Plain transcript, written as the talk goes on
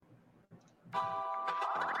Welcome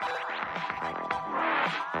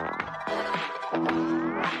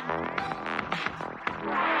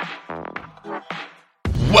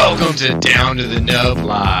to Down to the Nub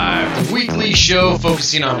Live, the weekly show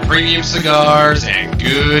focusing on premium cigars and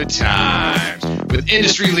good times. With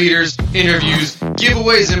industry leaders, interviews,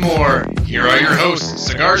 giveaways, and more, here are your hosts,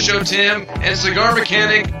 Cigar Show Tim and cigar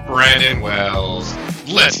mechanic Brandon Wells.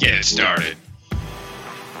 Let's get it started.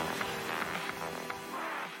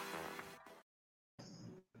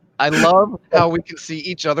 I love how we can see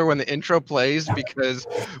each other when the intro plays because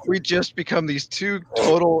we just become these two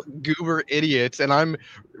total goober idiots, and I'm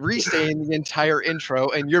re-saying the entire intro,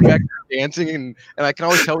 and you're back there dancing, and I can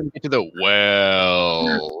always tell when you get to the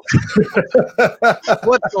well.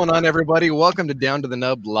 What's going on, everybody? Welcome to Down to the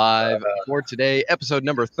Nub Live for today, episode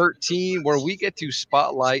number 13, where we get to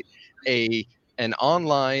spotlight an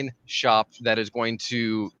online shop that is going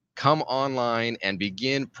to come online and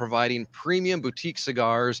begin providing premium boutique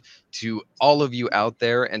cigars to all of you out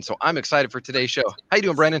there. And so I'm excited for today's show. How you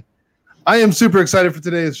doing, Brandon? I am super excited for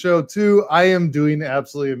today's show too. I am doing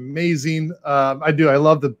absolutely amazing. I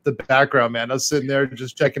love the background, man. I was sitting there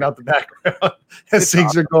just checking out the background as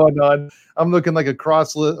things are going on. I'm looking like a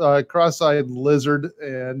cross-eyed lizard,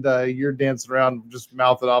 and you're dancing around, just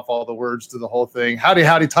mouthing off all the words to the whole thing.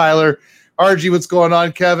 Howdy, Tyler. RG, what's going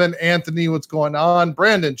on? Kevin, Anthony, what's going on?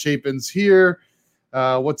 Brandon Chapin's here.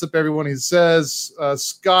 What's up, everyone? He says,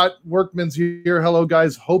 Scott Workman's here. Hello,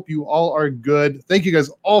 guys. Hope you all are good. Thank you guys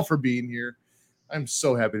all for being here. I'm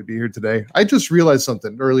so happy to be here today. I just realized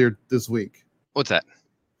something earlier this week. What's that?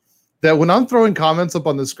 That when I'm throwing comments up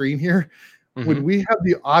on the screen here, when we have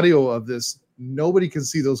the audio of this, nobody can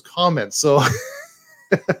see those comments. So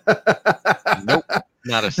nope,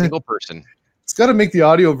 not a single person. It's got to make the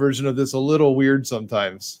audio version of this a little weird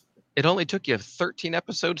sometimes. It only took you 13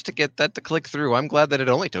 episodes to get that to click through. I'm glad that it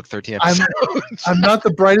only took 13 episodes. I'm not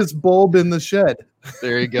the brightest bulb in the shed.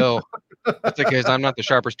 There you go. That's because I'm not the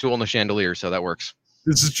sharpest tool in the chandelier, so that works.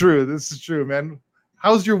 This is true, man.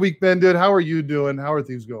 How's your week been, dude? How are you doing? How are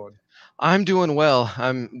things going? I'm doing well.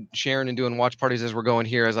 I'm sharing and doing watch parties as we're going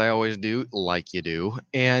here, as I always do, like you do.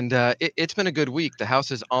 And it's been a good week. The house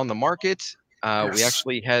is on the market. Yes. We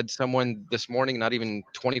actually had someone this morning, not even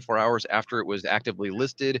 24 hours after it was actively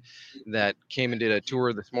listed, that came and did a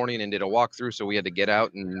tour this morning and did a walkthrough. So we had to get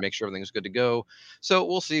out and make sure everything's good to go. So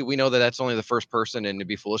we'll see. We know that that's only the first person, and it'd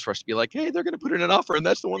be foolish for us to be like, hey, they're going to put in an offer and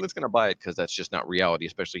that's the one that's going to buy it, because that's just not reality,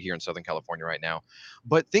 especially here in Southern California right now.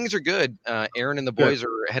 But things are good. Erin and the boys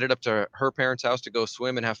are headed up to her parents' house to go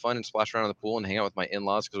swim and have fun and splash around in the pool and hang out with my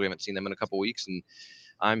in-laws, because we haven't seen them in a couple weeks. And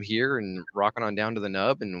I'm here and rocking on down to the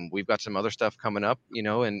nub, and we've got some other stuff coming up,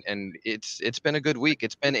 and it's been a good week.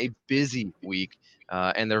 It's been a busy week,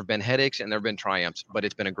 and there have been headaches and there have been triumphs, but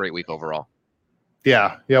it's been a great week overall.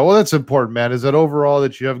 Yeah. Well, that's important, man. Is that overall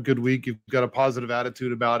that you have a good week, you've got a positive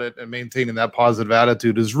attitude about it, and maintaining that positive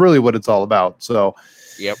attitude is really what it's all about. So,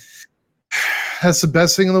 yep, that's the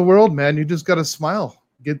best thing in the world, man. You just got to smile,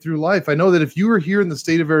 get through life. I know that if you were here in the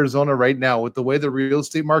state of Arizona right now, with the way the real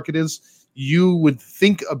estate market is, you would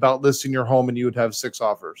think about listing your home and you would have 6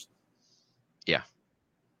 offers. Yeah.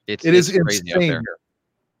 It is insane here.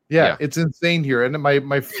 Yeah, it's insane here. And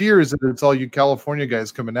my fear is that it's all you California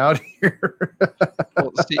guys coming out here.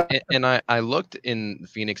 Well, see, and I looked in the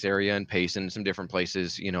Phoenix area and Payson, some different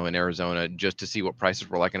places, in Arizona, just to see what prices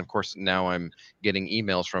were like. And of course, now I'm getting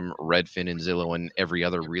emails from Redfin and Zillow and every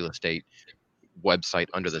other real estate website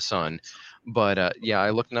under the sun. But I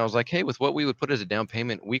looked and I was like, hey, with what we would put as a down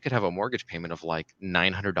payment, we could have a mortgage payment of like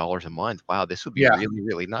 $900 a month. Wow, this would be really,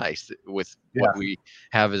 really nice with what we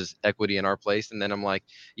have as equity in our place. And then I'm like,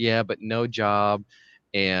 yeah, but no job,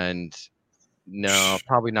 and no,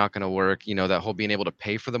 probably not going to work. That whole being able to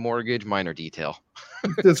pay for the mortgage, minor detail.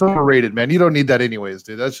 It's overrated, man. You don't need that anyways,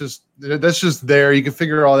 dude. That's just there. You can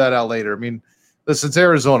figure all that out later. I mean, listen, it's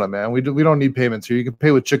Arizona, man. We don't need payments here. You can pay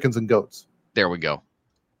with chickens and goats. There we go.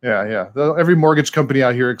 Yeah. Every mortgage company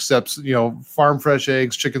out here accepts, farm fresh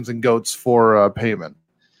eggs, chickens, and goats for payment.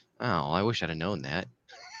 Oh, I wish I'd have known that.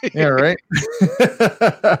 Yeah, right.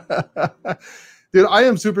 Dude, I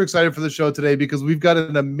am super excited for the show today because we've got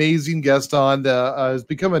an amazing guest on that has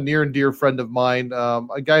become a near and dear friend of mine,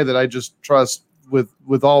 a guy that I just trust with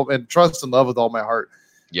all and trust and love with all my heart.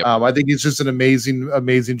 Yep. I think he's just an amazing,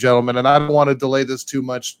 amazing gentleman, and I don't want to delay this too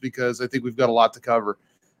much because I think we've got a lot to cover.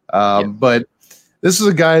 But this is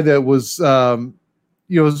a guy that was,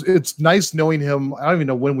 it's nice knowing him. I don't even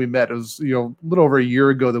know when we met. It was, a little over a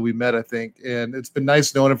year ago that we met, I think. And it's been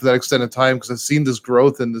nice knowing him for that extended time because I've seen this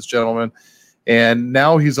growth in this gentleman. And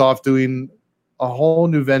now he's off doing a whole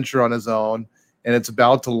new venture on his own, and it's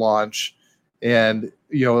about to launch. And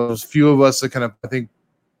there's a few of us that kind of, I think,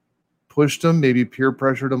 pushed him, maybe peer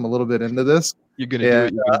pressured him a little bit into this. You're going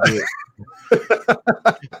to do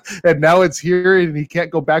it. And now it's here and he can't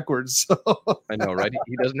go backwards. So. I know, right?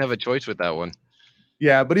 He doesn't have a choice with that one.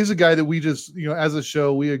 Yeah, but he's a guy that we just, as a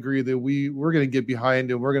show, we agree that we're going to get behind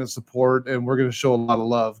and we're going to support and we're going to show a lot of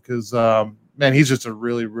love because, man, he's just a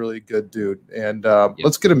really, really good dude. And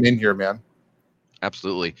let's get him in here, man.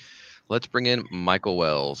 Absolutely. Let's bring in Michael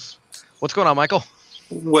Wells. What's going on, Michael?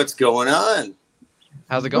 What's going on?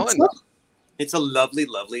 How's it going? It's a lovely,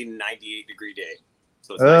 lovely 98-degree day.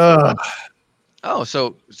 So it's nice. Oh,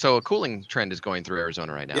 so a cooling trend is going through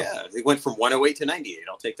Arizona right now. Yeah, it went from 108 to 98.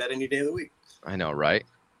 I'll take that any day of the week. I know, right?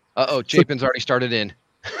 Chapin's already started in.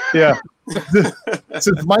 Yeah.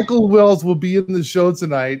 Since Michael Wells will be in the show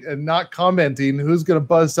tonight and not commenting, who's going to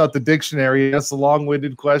bust out the dictionary and ask the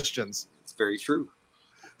long-winded questions? It's very true.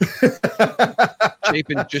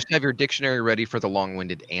 Chapin, just have your dictionary ready for the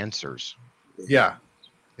long-winded answers. Yeah.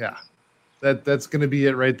 That's going to be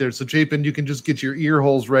it right there. So, Chapin, you can just get your ear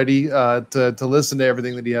holes ready to listen to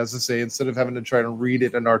everything that he has to say instead of having to try to read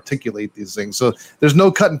it and articulate these things. So, there's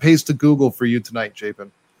no cut and paste to Google for you tonight,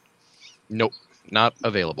 Chapin. Nope, not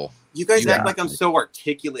available. You guys act like I'm so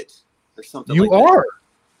articulate or something. You like are.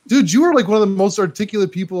 Dude, you are like one of the most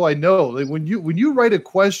articulate people I know. Like when you write a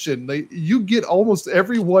question, you get almost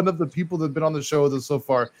every one of the people that have been on the show with us so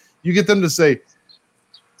far. You get them to say,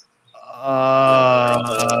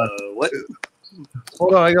 what?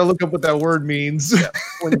 Hold on, I gotta look up what that word means.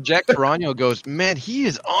 When Jack Tarano goes, man, he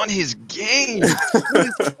is on his game. What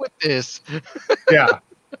is up with this?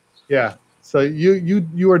 Yeah. So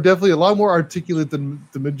you are definitely a lot more articulate than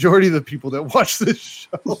the majority of the people that watch this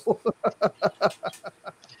show.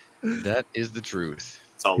 That is the truth.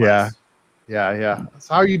 Yeah. So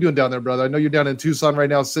how are you doing down there, brother? I know you're down in Tucson right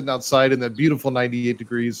now, sitting outside in that beautiful 98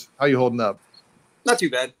 degrees. How you holding up? Not too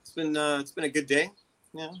bad. It's been a good day.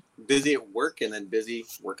 Yeah, busy at work and then busy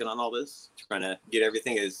working on all this, trying to get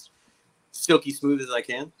everything as silky smooth as I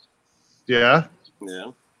can. Yeah.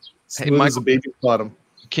 Yeah. Smooth as a baby's bottom.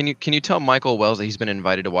 Can you tell Michael Wells that he's been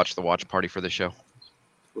invited to watch the watch party for the show?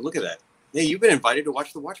 Well, look at that. Hey, you've been invited to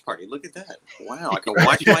watch the watch party. Look at that. Wow, I can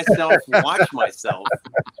watch myself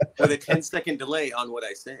with a 10-second delay on what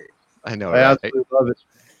I say. I know. I absolutely love it.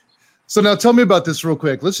 So now tell me about this real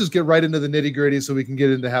quick. Let's just get right into the nitty-gritty so we can get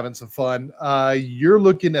into having some fun. You're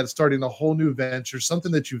looking at starting a whole new venture,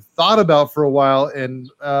 something that you've thought about for a while and,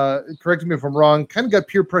 correct me if I'm wrong, kind of got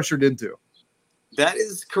peer pressured into. That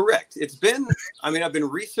is correct. I've been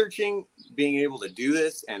researching being able to do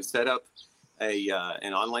this and set up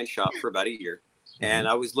an online shop for about a year. And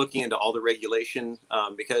I was looking into all the regulation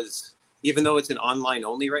because even though it's an online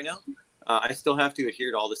only right now, I still have to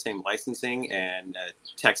adhere to all the same licensing and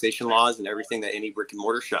taxation laws and everything that any brick and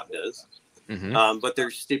mortar shop does. Mm-hmm. But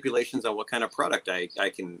there's stipulations on what kind of product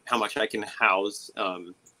how much I can house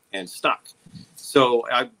and stock. So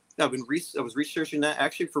I was researching that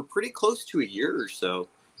actually for pretty close to a year or so.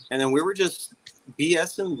 And then we were just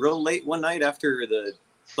BSing real late one night after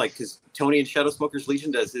because Tony and Shadow Smokers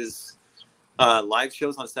Legion does his live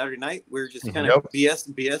shows on Saturday night. We were just kind of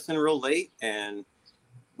BSing real late, and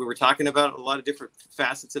we were talking about a lot of different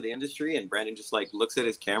facets of the industry. And Brandon just looks at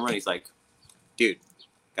his camera and he's like, "Dude,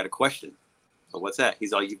 got a question." So what's that?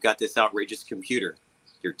 He's all, "You've got this outrageous computer.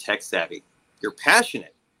 You're tech savvy. You're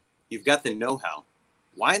passionate. You've got the know-how.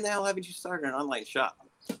 Why in the hell haven't you started an online shop?"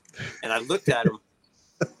 And I looked at him,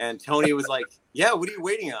 and Tony was like, "Yeah, what are you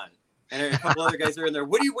waiting on?" And a couple other guys are in there.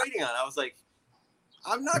 "What are you waiting on?" I was like,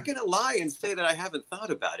 I'm not going to lie and say that I haven't thought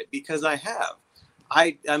about it, because I have.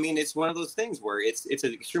 I mean, it's one of those things where it's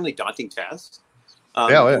an extremely daunting task.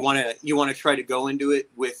 You want to try to go into it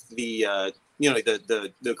with the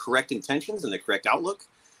correct intentions and the correct outlook.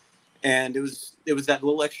 And it was that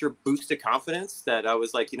little extra boost of confidence that I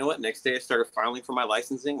was like, you know what? Next day I started filing for my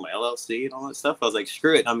licensing, my LLC, and all that stuff. I was like,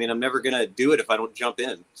 screw it. I mean, I'm never going to do it if I don't jump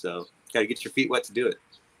in. So got to get your feet wet to do it.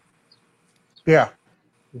 Yeah.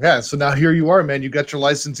 So now here you are, man. You got your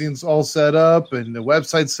licensing all set up and the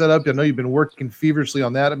website set up. I know you've been working feverishly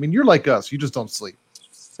on that. I mean, you're like us. You just don't sleep.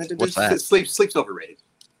 What's that? Sleep's overrated.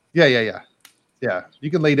 Yeah. You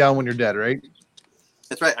can lay down when you're dead, right?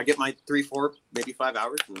 That's right. I get my 3, 4, maybe 5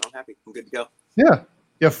 hours, and I'm happy. I'm good to go.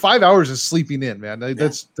 Yeah. 5 hours is sleeping in, man.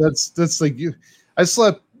 That's like you. I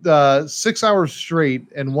slept 6 hours straight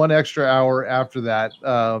and 1 extra hour after that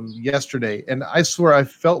yesterday, and I swear I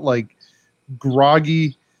felt like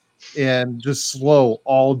groggy and just slow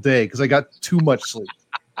all day because I got too much sleep.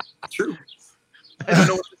 True. I don't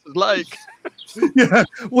know what this is like. Yeah.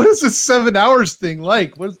 What is this 7 hours thing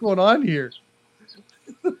like? What's going on here?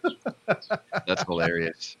 That's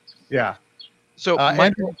hilarious. Yeah. So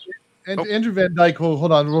Michael, Andrew Van Dyke,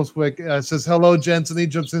 hold on real quick, says, hello, gents. And he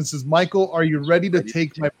jumps in and says, Michael, are you ready to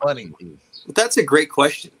take my money? That's a great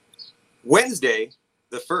question. Wednesday,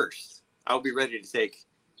 the 1st, I'll be ready to take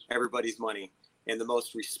everybody's money in the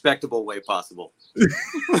most respectable way possible.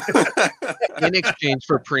 in exchange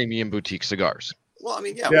for premium boutique cigars. Well, I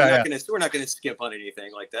mean, we're not gonna skimp on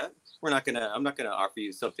anything like that. I'm not gonna offer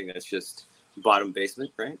you something that's just bottom basement,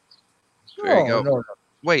 right? There you go. No.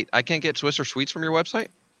 Wait, I can't get Swiss or Sweets from your website?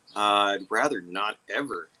 I'd rather not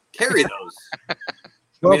ever carry those.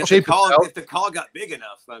 Well, if the call got big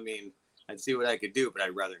enough, I mean, I'd see what I could do, but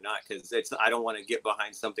I'd rather not, because I don't want to get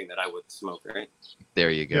behind something that I wouldn't smoke, right?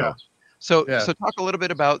 There you go. Yeah. So talk a little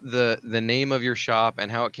bit about the name of your shop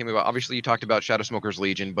and how it came about. Obviously, you talked about Shadow Smokers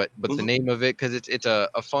Legion, but the name of it, because it's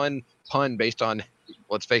a fun pun based on,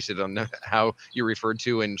 let's face it, on how you're referred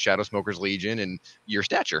to in Shadow Smokers Legion and your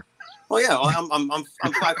stature. Well, yeah, I'm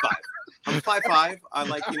 5'5". I'm 5'5". I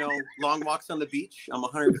like, long walks on the beach. I'm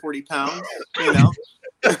 140 pounds,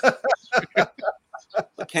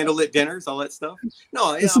 candlelit dinners, all that stuff.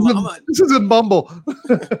 No, this isn't Bumble.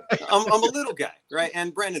 I'm a little guy, right?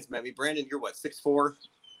 And Brandon's met me. Brandon, you're what, 6'4",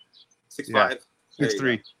 6'5"?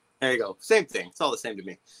 6'3". There you go. Same thing. It's all the same to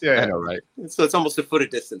me. Yeah, I know, right? So it's almost a foot of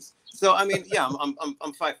distance. So I mean, yeah, I'm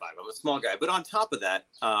 5'5". I'm a small guy, but on top of that,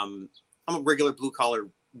 I'm a regular blue collar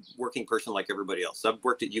working person like everybody else. I've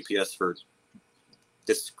worked at UPS for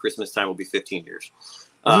this Christmas time will be 15 years.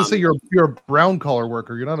 I was gonna say you're a brown collar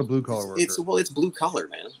worker. You're not a blue collar worker. It's blue collar,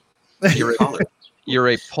 man. You're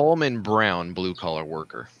a Pullman Brown blue collar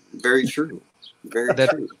worker. Very true. Very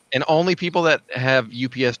true. And only people that have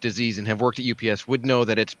UPS disease and have worked at UPS would know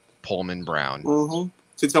that it's Pullman Brown. Mm-hmm.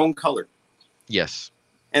 It's its own color. Yes.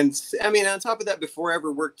 And I mean, on top of that, before I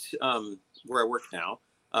ever worked where I work now,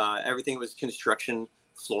 everything was construction,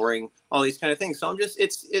 flooring, all these kind of things. So I'm just,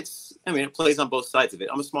 it plays on both sides of it.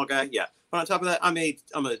 I'm a small guy, yeah. But on top of that, I'm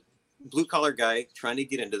a blue collar guy trying to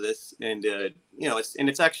get into this, and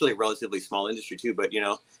it's actually a relatively small industry too. But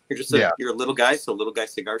you're just you're a little guy, so Little Guy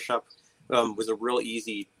Cigar Shop was a real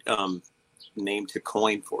easy name to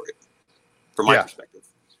coin for it, from my perspective.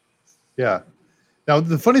 Yeah. Now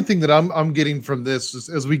the funny thing that I'm getting from this is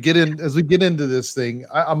as we get into this thing,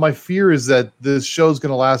 my fear is that this show is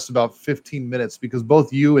going to last about 15 minutes because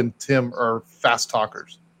both you and Tim are fast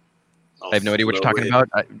talkers. I have no idea what you're talking about.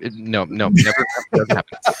 No, never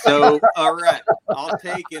happened. So, all right, I'll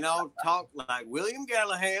talk like William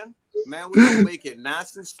Gallahan. Man, we're going to make it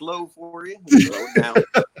nice and slow for you. Slow down.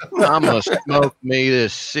 I'm going to smoke me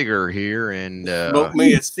this cigar here and smoke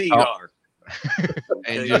me a cigar.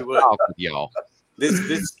 And just talk with y'all.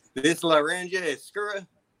 This Laranja Escura,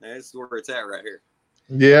 that's where it's at right here.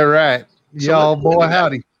 Yeah, right. Y'all, boy,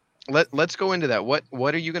 howdy. Let's go into that. What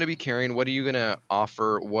are you going to be carrying? What are you going to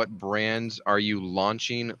offer? What brands are you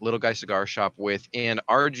launching Little Guy Cigar Shop with? And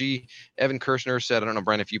RG, Evan Kirshner said, I don't know,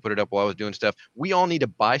 Brian, if you put it up while I was doing stuff, we all need to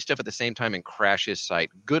buy stuff at the same time and crash his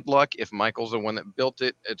site. Good luck. If Michael's the one that built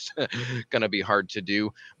it, it's going to be hard to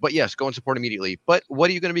do. But yes, go and support immediately. But what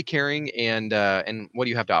are you going to be carrying, and what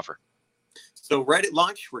do you have to offer? So right at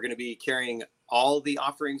launch, we're going to be carrying all the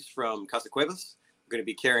offerings from Casa Cuevas. We're going to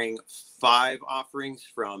be carrying 5 offerings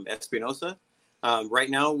from Espinosa. Right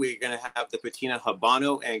now, we're going to have the Patina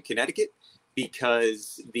Habano and Connecticut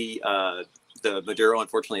because the Maduro,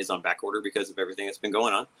 unfortunately, is on back order because of everything that's been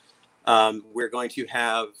going on. We're going to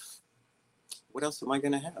have, what else am I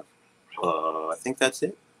going to have? I think that's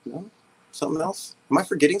it. No? Something else? Am I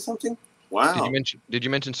forgetting something? Wow. Did you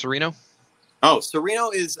mention Sereno? Oh,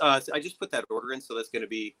 Sereno is, I just put that order in, so that's going to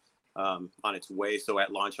be on its way. So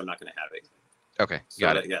at launch, I'm not going to have it. Okay,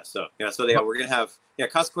 got it. Yeah, so we're going to have,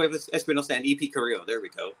 Casa Cuevas, Espinosa, and EP Carrillo. There we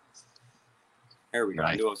go.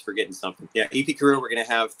 Right. I knew I was forgetting something. Yeah, EP Carrillo, we're going to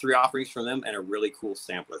have 3 offerings from them and a really cool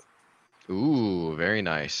sampler. Ooh, very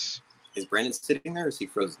nice. Is Brandon sitting there or is he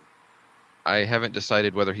frozen? I haven't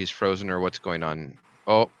decided whether he's frozen or what's going on.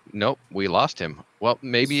 Oh, nope, we lost him. Well,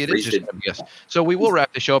 maybe it is just yes. So we will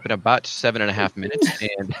wrap the show up in about 7.5 minutes.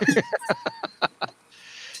 And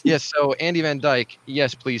yes, so Andy Van Dyke,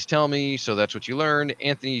 yes, please tell me. So that's what you learned.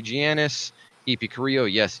 Anthony Giannis, EP Carrillo,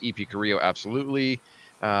 yes, EP Carrillo, absolutely.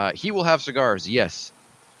 He will have cigars, yes.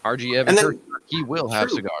 RG Evans, he will have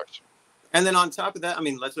cigars. And then on top of that, I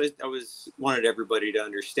mean, that's what I wanted everybody to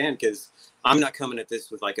understand, because I'm not coming at this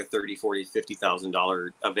with like a $30,000, $40,000, $50,000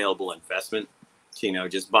 available investment to,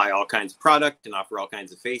 just buy all kinds of product and offer all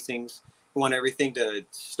kinds of facings. We want everything to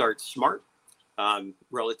start smart.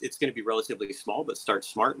 It's going to be relatively small, but start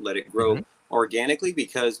smart. Let it grow organically,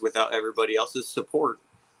 because without everybody else's support,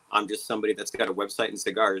 I'm just somebody that's got a website and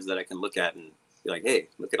cigars that I can look at and be like, hey,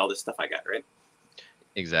 look at all this stuff I got, right?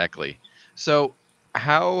 Exactly. So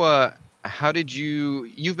how did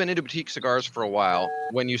you've been into boutique cigars for a while.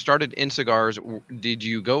 When you started in cigars, did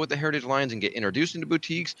you go with the heritage lines and get introduced into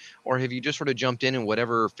boutiques, or have you just sort of jumped in and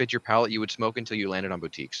whatever fit your palate you would smoke until you landed on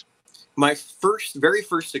boutiques? My very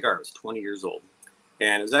first cigar was 20 years old.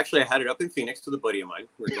 And it was actually, I had it up in Phoenix with a buddy of mine.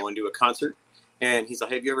 We were going to a concert. And he's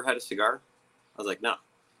like, have you ever had a cigar? I was like, no.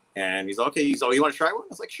 And he's like, okay. He's like, you want to try one? I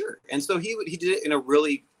was like, sure. And so he did it in a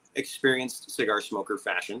really experienced cigar smoker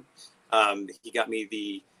fashion. He got me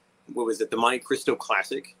the Monte Cristo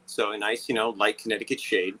Classic. So a nice, light Connecticut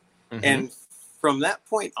shade. Mm-hmm. And from that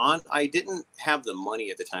point on, I didn't have the money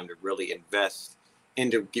at the time to really invest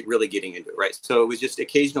into really getting into it, right? So it was just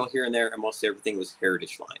occasional here and there, and most everything was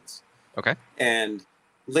heritage lines. Okay. And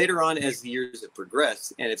later on, as the years have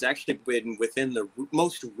progressed, and it's actually been within the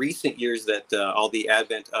most recent years that all the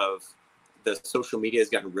advent of the social media has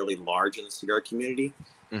gotten really large in the cigar community,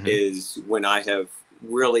 mm-hmm. is when I have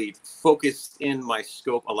really focused in my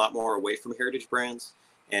scope a lot more away from heritage brands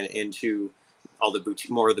and into all the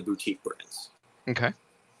more of the boutique brands. Okay.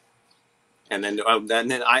 And then I'm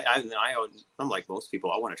like most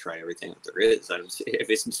people, I want to try everything that there is. If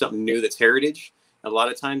it's something new that's heritage, a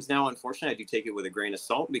lot of times now, unfortunately, I do take it with a grain of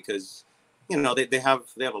salt because, they have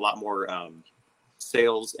a lot more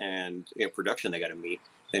sales and production they got to meet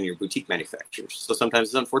than your boutique manufacturers. So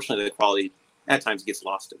sometimes, unfortunately, the quality at times gets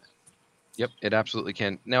lost in it. Yep, it absolutely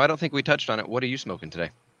can. Now, I don't think we touched on it. What are you smoking today?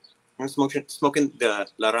 I'm smoking the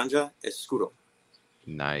Laranja Escuro.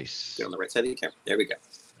 Nice. Get on the right side of the camera. There we go.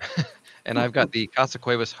 And I've got the Casa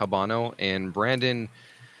Cuevas Habano, and Brandon,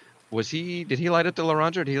 did he light up the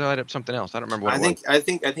Laranja or did he light up something else? I don't remember what it was. I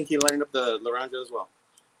think he lighted up the Laranja as well.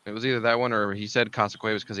 It was either that one or he said Casa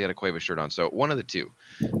Cuevas because he had a Cuevas shirt on. So one of the two.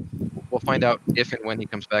 We'll find out if and when he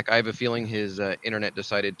comes back. I have a feeling his internet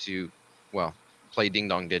decided to, play ding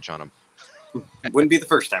dong ditch on him. Wouldn't be the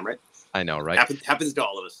first time, right? I know, right? Happens to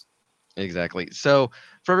all of us. Exactly. So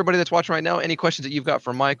for everybody that's watching right now, any questions that you've got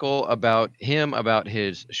for Michael about him, about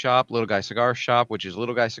his shop, Little Guy Cigar Shop, which is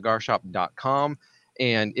littleguy.cigarshop.com.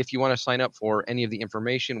 And if you want to sign up for any of the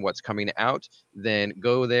information, what's coming out, then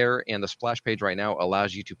go there. And the splash page right now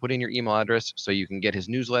allows you to put in your email address so you can get his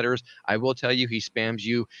newsletters. I will tell you, he spams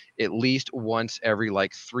you at least once every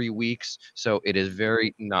 3 weeks. So it is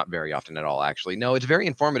not very often at all, actually. No, it's very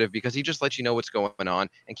informative because he just lets you know what's going on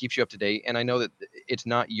and keeps you up to date. And I know that it's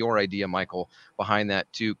not your idea, Michael, behind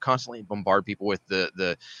that to constantly bombard people with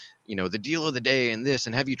the deal of the day and this,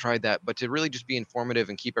 and have you tried that, but to really just be informative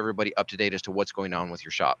and keep everybody up to date as to what's going on with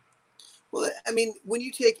your shop. Well, I mean, when you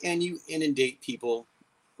take and you inundate people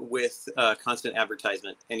with constant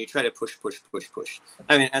advertisement and you try to push.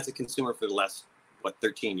 I mean, as a consumer for the last,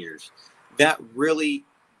 13 years, that really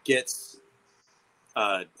gets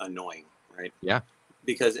annoying, right? Yeah.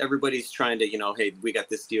 Because everybody's trying to, hey, we got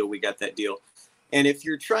this deal, we got that deal. And if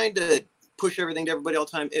you're trying to push everything to everybody all the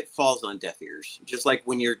time, it falls on deaf ears. Just like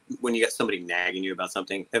when you got somebody nagging you about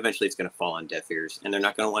something, eventually it's going to fall on deaf ears and they're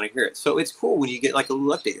not going to want to hear it. So it's cool when you get a little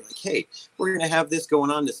update, like, hey, we're going to have this going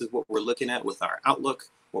on. This is what we're looking at with our outlook,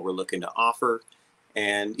 what we're looking to offer.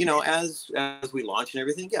 And, as we launch and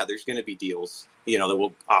everything, yeah, there's going to be deals, that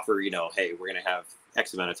we'll offer, hey, we're going to have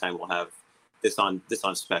X amount of time. We'll have this on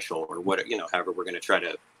special or what, however we're going to try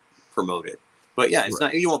to promote it. But yeah, it's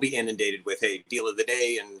not, you won't be inundated with, hey, deal of the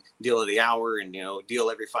day and deal of the hour and, deal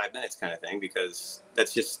every 5 minutes kind of thing, because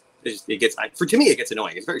that's to me, it gets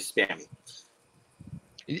annoying. It's very spammy.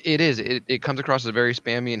 It is. It comes across as very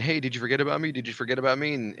spammy and, hey, did you forget about me? Did you forget about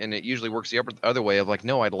me? And it usually works the other way of like,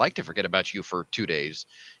 no, I'd like to forget about you for 2 days,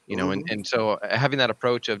 mm-hmm. and so having that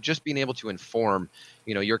approach of just being able to inform,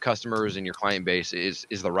 your customers and your client base is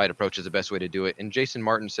the right approach, is the best way to do it. And Jason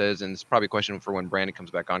Martin says, and it's probably a question for when Brandon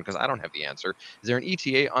comes back on, because I don't have the answer. Is there an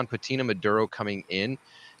ETA on Patina Maduro coming in?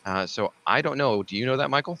 So I don't know. Do you know that,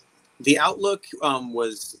 Michael? The outlook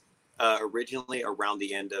was originally around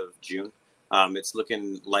the end of June. It's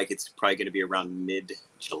looking like it's probably going to be around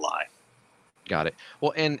mid-July. Got it.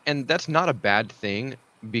 Well, and that's not a bad thing,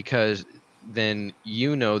 because then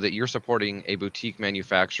that you're supporting a boutique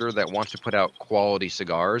manufacturer that wants to put out quality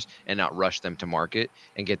cigars and not rush them to market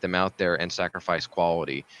and get them out there and sacrifice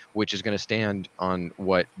quality, which is going to stand on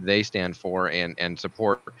what they stand for and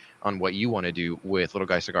support on what you want to do with Little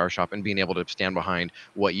Guy Cigar Shop and being able to stand behind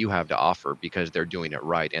what you have to offer, because they're doing it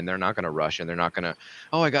right and they're not going to rush and they're not going to,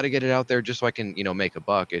 I got to get it out there just so I can, make a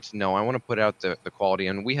buck. It's no, I want to put out the quality.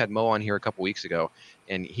 And we had Mo on here a couple weeks ago,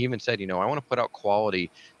 and he even said, I want to put out quality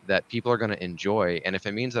that people are going to enjoy. And if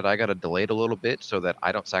it means that I got to delay it a little bit so that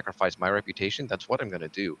I don't sacrifice my reputation, that's what I'm going to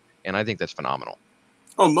do. And I think that's phenomenal.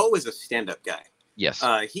 Oh, Mo is a stand-up guy. Yes.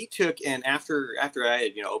 He took, and after I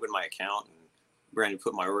had, opened my account and Brandon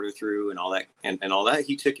put my order through and all that, and all that,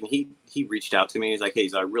 he took and he reached out to me. He's like, hey,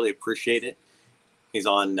 I really appreciate it. He's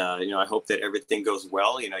on, I hope that everything goes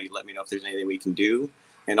well. You let me know if there's anything we can do,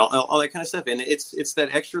 and all that kind of stuff. And it's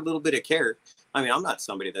that extra little bit of care. I mean, I'm not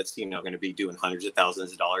somebody that's, going to be doing hundreds of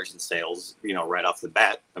thousands of dollars in sales, right off the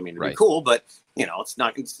bat. I mean, it'd be cool, but it's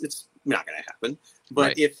not going to happen.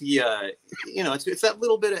 But if it's that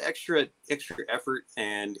little bit of extra effort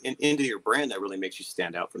and into your brand that really makes you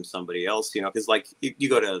stand out from somebody else, because like you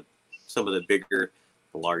go to some of the bigger,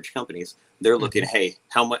 large companies, they're looking, hey,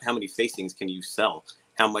 how many facings can you sell?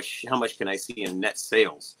 How much can I see in net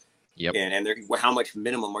sales? Yep. And how much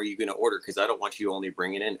minimum are you going to order? Because I don't want you only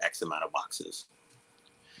bringing in X amount of boxes.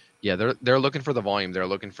 Yeah, they're looking for the volume. They're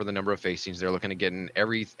looking for the number of facings. They're looking to get in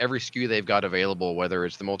every SKU they've got available, whether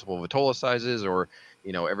it's the multiple Vitola sizes or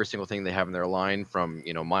every single thing they have in their line, from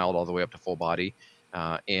mild all the way up to full body.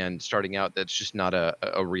 And starting out, that's just not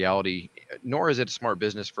a reality, nor is it a smart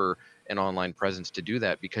business for an online presence to do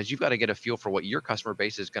that, because you've got to get a feel for what your customer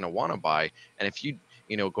base is going to want to buy. And if you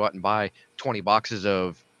go out and buy 20 boxes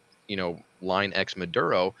of line X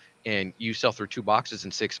Maduro, and you sell through 2 boxes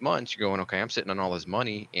in 6 months, you're going, okay, I'm sitting on all this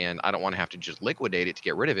money and I don't want to have to just liquidate it to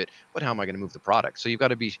get rid of it, but how am I going to move the product? So you've got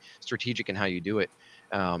to be strategic in how you do it.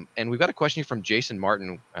 And we've got a question from Jason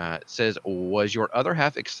Martin. Says, was your other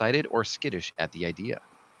half excited or skittish at the idea?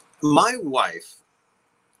 My wife,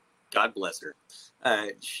 God bless her,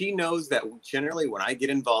 she knows that generally when I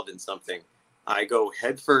get involved in something, I go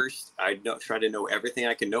head first. I try to know everything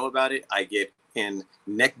I can know about it. I get in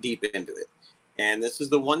neck deep into it. And this is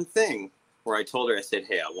the one thing where I told her, I said,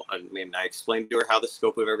 hey, I explained to her how the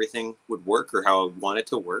scope of everything would work, or how I want it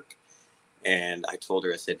to work. And I told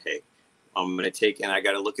her, I said, hey, I'm going to and I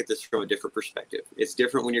got to look at this from a different perspective. It's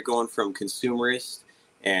different when you're going from consumerist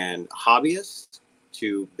and hobbyist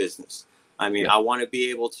to business. I mean, I want to be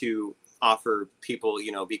able to offer people,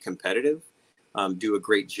 be competitive, do a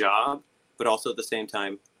great job, but also at the same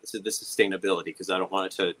time, the sustainability, because I don't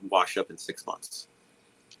want it to wash up in 6 months.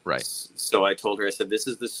 Right. So I told her, I said, this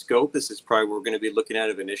is the scope. This is probably what we're going to be looking at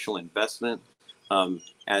of initial investment.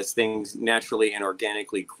 As things naturally and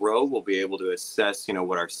organically grow, we'll be able to assess,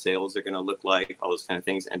 what our sales are going to look like, all those kind of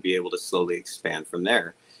things, and be able to slowly expand from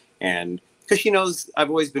there. And because she knows I've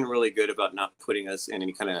always been really good about not putting us in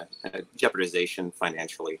any kind of jeopardization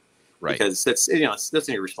financially. Right. Because that's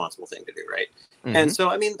an irresponsible thing to do. Right. Mm-hmm. And so,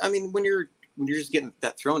 I mean, when you're just getting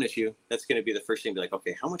that thrown at you, that's going to be the first thing to be like,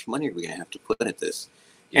 okay, how much money are we going to have to put at this?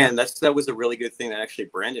 Yeah. And that was a really good thing that actually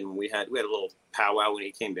Brandon, when we had a little powwow when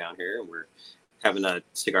he came down here, and we're having a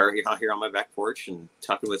cigar out here on my back porch and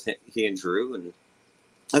talking with he and Drew, and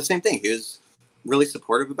the same thing. He was really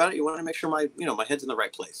supportive about it. You want to make sure my head's in the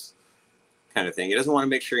right place, kind of thing. He doesn't want to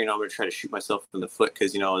make sure, I'm going to try to shoot myself in the foot,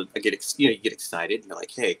 because, you get excited and you're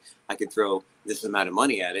like, hey, I could throw this amount of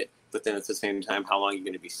money at it, but then at the same time, how long are you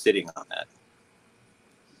going to be sitting on that?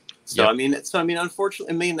 So, yep.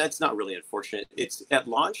 Unfortunately, that's not really unfortunate. It's at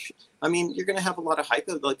launch. You're going to have a lot of hype.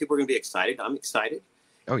 Like, people are going to be excited. I'm excited.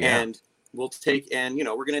 Oh, yeah. And we'll take, and, we're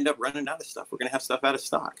going to end up running out of stuff. We're going to have stuff out of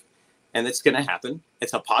stock, and it's going to happen.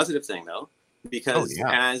 It's a positive thing, though, because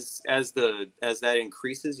as that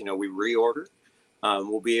increases, we reorder,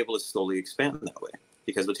 we'll be able to slowly expand that way,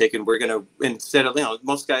 because we're going to, instead of,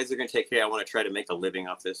 most guys are going to take, hey, I want to try to make a living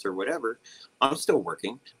off this or whatever. I'm still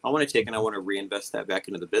working. I want to take and I want to reinvest that back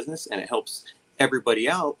into the business, and it helps everybody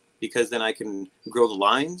out, because then I can grow the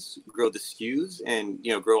lines, grow the SKUs, and,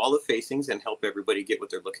 grow all the facings and help everybody get what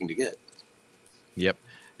they're looking to get. Yep.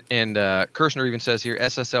 And Kirshner even says here,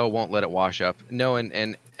 SSL won't let it wash up. No,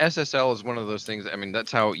 and SSL is one of those things.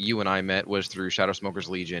 That's how you and I met, was through Shadow Smokers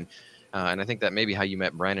Legion. And I think that may be how you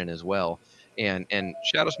met Brandon as well. And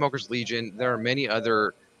Shadow Smokers Legion, there are many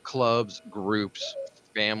other clubs, groups,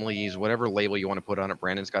 families, whatever label you want to put on it.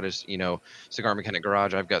 Brandon's got his, Cigar Mechanic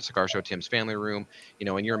Garage. I've got Cigar Show Tim's Family Room,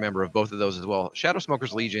 and you're a member of both of those as well. Shadow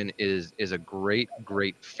Smokers Legion is a great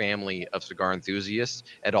family of cigar enthusiasts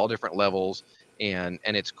at all different levels. And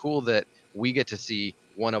it's cool that we get to see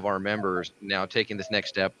one of our members now taking this next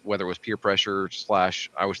step, whether it was peer pressure /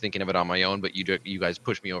 I was thinking of it on my own, but you guys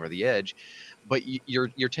pushed me over the edge. But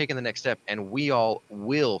you're taking the next step, and we all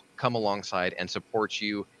will come alongside and support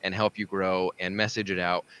you and help you grow and message it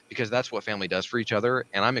out, because that's what family does for each other.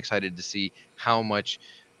 And I'm excited to see how much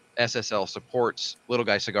SSL supports Little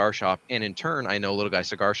Guy Cigar Shop, and in turn, I know Little Guy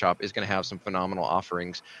Cigar Shop is going to have some phenomenal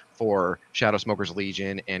offerings for Shadow Smokers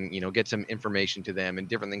Legion, and get some information to them and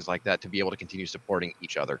different things like that to be able to continue supporting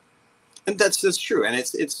each other. And that's true, and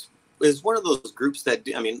it's one of those groups that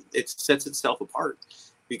it sets itself apart,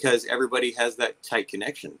 because everybody has that tight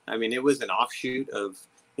connection. It was an offshoot of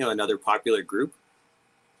another popular group,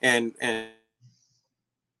 and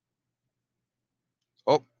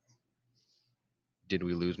Did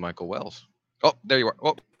we lose Michael Wells? Oh, there you are.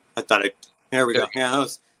 Oh, I thought there we go. Yeah,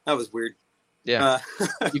 that was weird. yeah.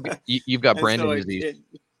 You've got and Brandon so disease.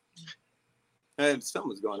 Something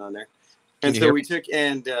was going on there. Can And you so hear we me? took,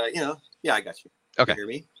 and yeah, I got you. Okay. Can you hear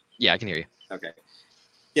me? Yeah, I can hear you. Okay.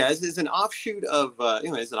 Yeah, it's an offshoot of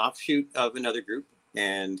it's an offshoot of another group,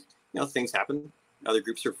 and things happen. Other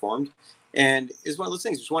groups are formed, and it's one of those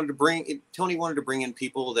things. Just wanted to Tony wanted to bring in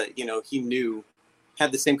people that he knew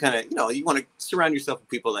had the same kind of you want to surround yourself with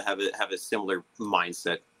people that have a similar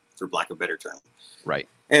mindset, for lack of a better term. Right.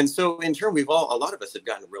 And so in turn, a lot of us have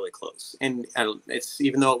gotten really close, and it's,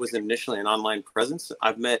 even though it was initially an online presence,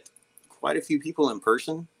 I've met quite a few people in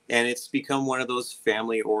person. And it's become one of those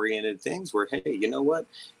family-oriented things where, hey, you know what?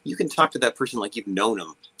 You can talk to that person like you've known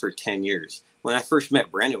them for 10 years. When I first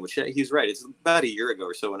met Brandon, which he's right, it's about a year ago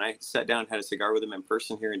or so, when I sat down and had a cigar with him in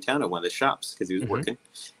person here in town at one of the shops because he was working.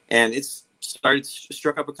 And it's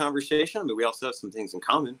struck up a conversation. I mean, we also have some things in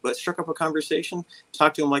common, but struck up a conversation,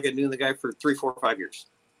 talked to him like I knew the guy for 3, 4, 5 years.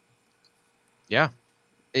 Yeah.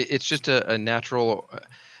 It's just a natural...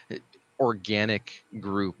 organic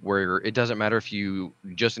group where it doesn't matter if you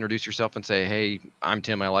just introduce yourself and say, hey, I'm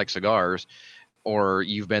Tim, I like cigars, or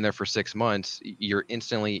you've been there for 6 months. You're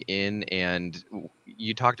instantly in, and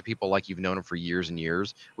you talk to people like you've known them for years and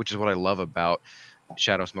years, which is what I love about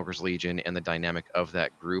Shadow Smokers Legion and the dynamic of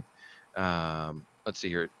that group. Let's see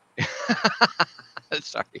here.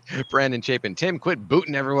 Sorry, Brandon Chapin. Tim, quit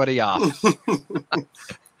booting everybody off.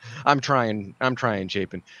 I'm trying,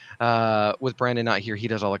 Chapin. With Brandon not here, he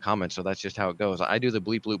does all the comments, so that's just how it goes. I do the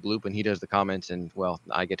bleep, bloop, bloop, and he does the comments, and, well,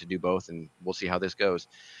 I get to do both, and we'll see how this goes.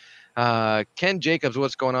 Ken Jacobs,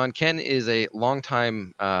 what's going on? Ken is a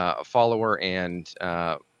longtime follower and,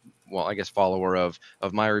 follower of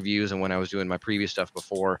my reviews and when I was doing my previous stuff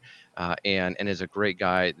before, and is a great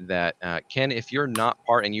guy that, Ken, if you're not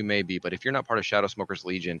part, and you may be, but if you're not part of Shadow Smokers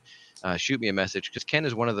Legion, shoot me a message, because Ken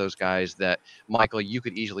is one of those guys that, Michael, you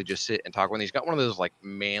could easily just sit and talk with. He's got one of those like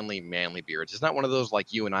manly beards. It's not one of those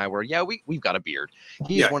like you and I where, yeah, we've got a beard.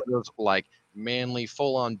 He's one of those like manly,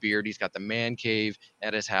 full-on beard. He's got the man cave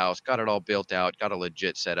at his house, got it all built out, got a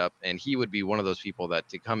legit setup, and he would be one of those people that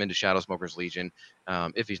to come into Shadow Smokers Legion,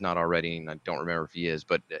 if he's not already, and I don't remember if he is,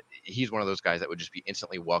 but he's one of those guys that would just be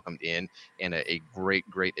instantly welcomed in, and a great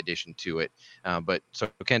addition to it. But so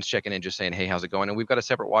Ken's checking in, just saying, hey, how's it going? And we've got a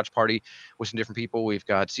separate watch party with some different people. We've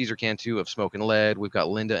got Caesar Cantu of Smoke and Lead. We've got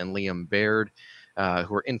Linda and Liam Baird,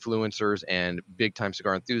 who are influencers and big-time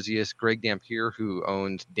cigar enthusiasts. Greg Dampier, who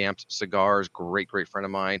owns Damped Cigars, great friend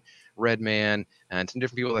of mine. Redman, and some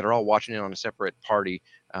different people that are all watching in on a separate party.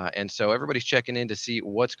 And so everybody's checking in to see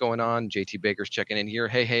what's going on. JT Baker's checking in here.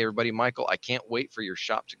 Hey, everybody. Michael, I can't wait for your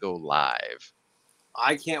shop to go live.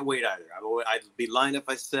 I can't wait either. I'd be lying if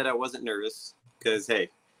I said I wasn't nervous, because, hey,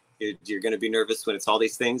 you're going to be nervous when it's all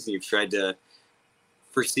these things and you've tried to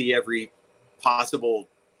foresee every possible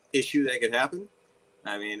issue that could happen.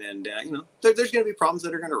 I mean, and, there's going to be problems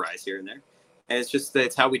that are going to arise here and there. And it's just that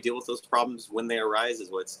it's how we deal with those problems when they arise is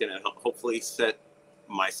what's going to hopefully set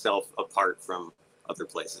myself apart from other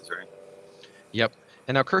places, right? Yep.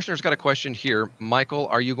 And now Kirshner's got a question here. Michael,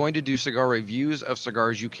 are you going to do cigar reviews of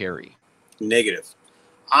cigars you carry? Negative.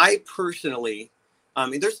 I personally,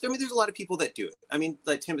 there's a lot of people that do it. I mean,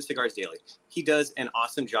 like Tim at Cigars Daily, he does an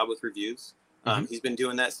awesome job with reviews. He's been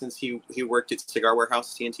doing that since he worked at Cigar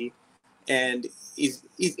Warehouse, TNT, and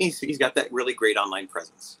he's got that really great online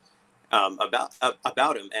presence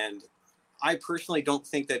about him. And I personally don't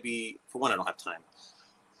think that'd be, for one, I don't have time,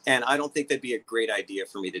 and I don't think that'd be a great idea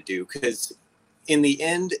for me to do, because in the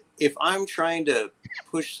end, if I'm trying to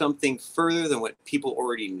push something further than what people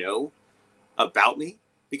already know about me,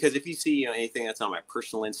 because if you see anything that's on my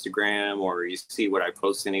personal Instagram, or you see what I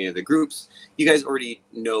post in any of the groups, you guys already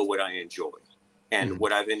know what I enjoy and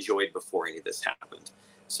what I've enjoyed before any of this happened.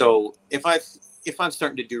 So if I'm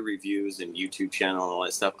starting to do reviews and YouTube channel and all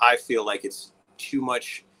that stuff, I feel like it's too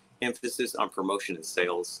much emphasis on promotion and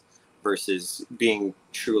sales versus being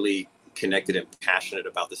truly connected and passionate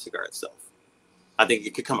about the cigar itself. I think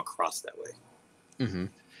it could come across that way. Mm-hmm.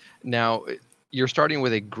 Now, you're starting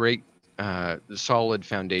with a great solid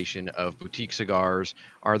foundation of boutique cigars.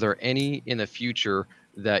 Are there any in the future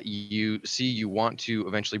that you see you want to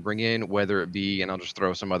eventually bring in, whether it be, and I'll just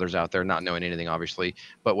throw some others out there, not knowing anything obviously,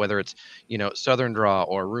 but whether it's, Southern Draw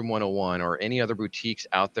or Room 101 or any other boutiques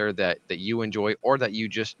out there that you enjoy, or that you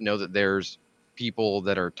just know that there's people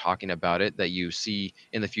that are talking about it that you see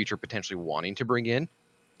in the future potentially wanting to bring in?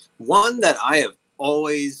 One that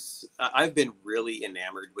I've been really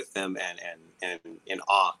enamored with them and in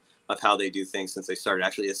awe of how they do things since they started,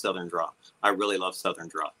 actually, is Southern Draw. I really love Southern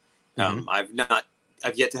Draw. I've not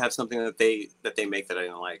I've yet to have something that they make that I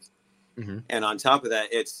don't like. Mm-hmm. And on top of that,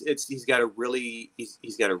 he's got a really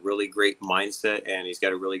great mindset, and he's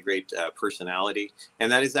got a really great personality.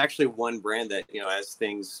 And that is actually one brand that, as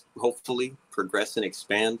things hopefully progress and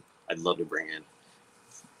expand, I'd love to bring in.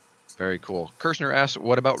 Very cool. Kirshner asks,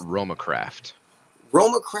 what about Romacraft?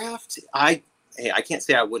 Romacraft, I can't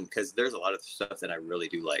say I wouldn't, because there's a lot of stuff that I really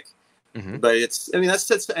do like. Mm-hmm. But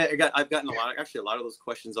I've gotten a lot of those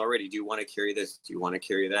questions already. Do you want to carry this? Do you want to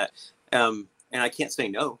carry that? And I can't say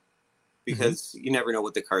no, because you never know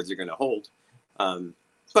what the cards are going to hold. But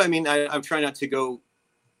I mean, I'm trying not to go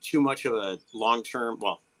too much of a long-term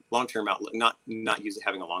outlook, not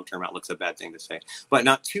having a long-term outlook's a bad thing to say, but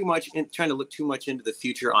not too much trying to look too much into the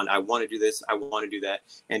future on, I want to do this, I want to do that,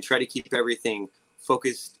 and try to keep everything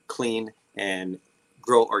focused, clean, and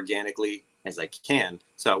grow organically as I can.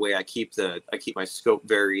 So that way I keep my scope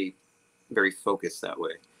very, very focused that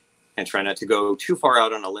way, and try not to go too far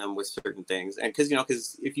out on a limb with certain things. And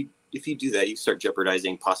because if you do that, you start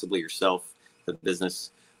jeopardizing possibly yourself, the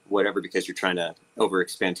business, whatever, because you're trying to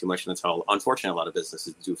overexpand too much. And that's how, unfortunately, a lot of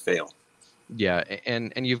businesses do fail. Yeah,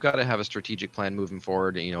 and you've got to have a strategic plan moving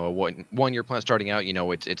forward. A 1 year plan starting out.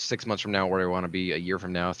 It's 6 months from now where I want to be, a year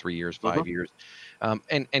from now, 3 years, 5 years.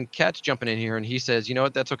 And Kat's jumping in here, and he says, you know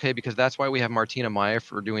what, that's okay, because that's why we have Martin Amaya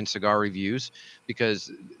for doing cigar reviews,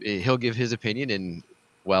 because he'll give his opinion, and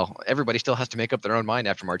well, everybody still has to make up their own mind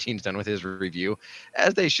after Martin's done with his review,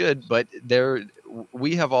 as they should. But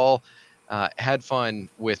we have all had fun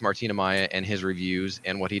with Martin Amaya and his reviews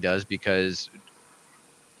and what he does, because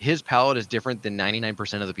his palate is different than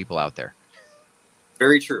 99% of the people out there.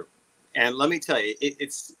 Very true. And let me tell you,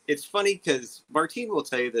 it's funny, because Martin will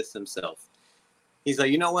tell you this himself. He's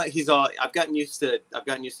like, you know what? I've gotten used to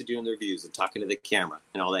doing the reviews and talking to the camera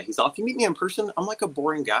and all that. He's all, if you meet me in person, I'm like a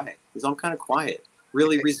boring guy. I'm kind of quiet,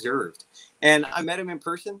 really reserved. And I met him in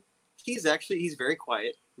person. He's very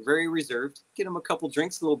quiet, very reserved. Get him a couple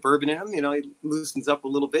drinks, a little bourbon in him, he loosens up a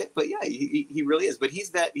little bit. But yeah, he really is. But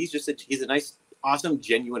he's a nice, awesome,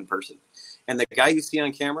 genuine person. And the guy you see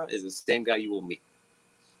on camera is the same guy you will meet.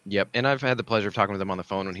 Yep, and I've had the pleasure of talking with him on the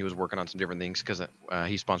phone when he was working on some different things, because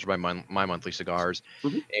he's sponsored by My Monthly Cigars,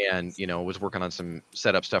 and was working on some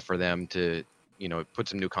setup stuff for them to put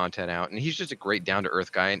some new content out. And he's just a great down to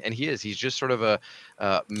earth guy, and he's just sort of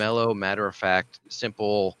a mellow, matter of fact,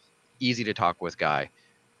 simple, easy to talk with guy.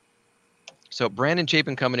 So Brandon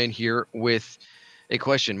Chapin coming in here with a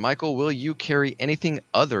question. Michael, will you carry anything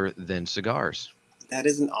other than cigars? That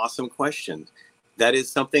is an awesome question. That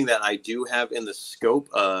is something that I do have in the scope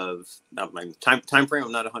of my time frame.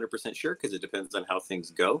 I'm not 100% sure, because it depends on how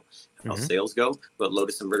things go, how sales go. But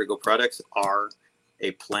Lotus and Vertigo products are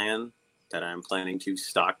a plan that I'm planning to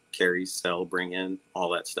stock, carry, sell, bring in, all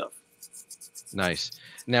that stuff. Nice.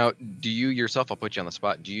 Now, do you yourself, I'll put you on the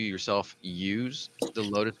spot, do you yourself use the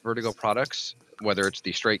Lotus Vertigo products, whether it's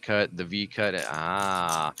the straight cut, the V cut?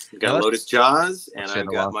 I've got Lotus Jaws, and I've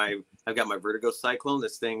got my Vertigo Cyclone.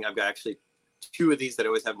 This thing, I've got actually 2 of these that I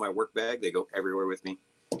always have in my work bag. They go everywhere with me.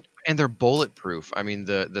 And they're bulletproof. I mean,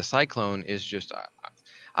 the Cyclone is just,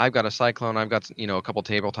 I've got a Cyclone. I've got, a couple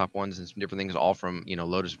tabletop ones and some different things, all from,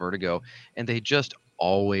 Lotus Vertigo, and they just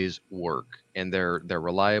always work, and they're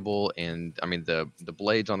reliable. And I mean, the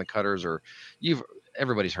blades on the cutters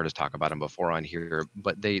everybody's heard us talk about them before on here,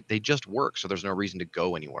 but they just work. So there's no reason to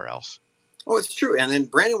go anywhere else. Oh, it's true. And then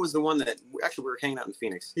Brandon was the one that, actually, we were hanging out in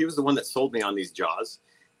Phoenix. He was the one that sold me on these Jaws,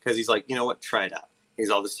 because he's like, you know what, try it out. He's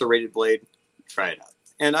all, the serrated blade, try it out.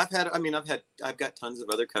 And I've got tons of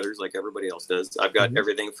other cutters like everybody else does. I've got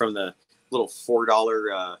everything from the little $4,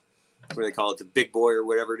 what do they call it, the big boy or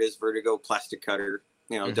whatever it is, Vertigo plastic cutter,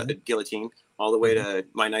 guillotine, all the way to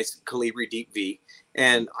my nice Colibri Deep V.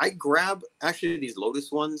 And I grab actually these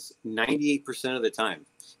Lotus ones 98% of the time,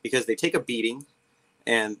 because they take a beating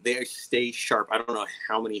and they stay sharp. I don't know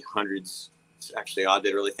how many hundreds. It's actually odd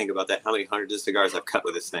to really think about that, how many hundreds of cigars I've cut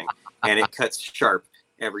with this thing, and it cuts sharp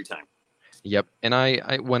every time. Yep. And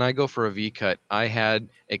I when I go for a V cut, I had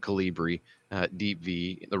a Colibri Deep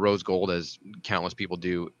V, the rose gold, as countless people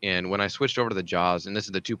do. And when I switched over to the Jaws, and this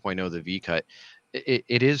is the 2.0, the V cut,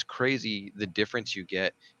 it is crazy the difference you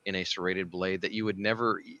get in a serrated blade that you would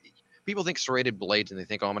never. People think serrated blades and they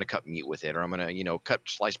think, oh, I'm going to cut meat with it, or I'm going to, cut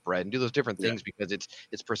sliced bread and do those different things, because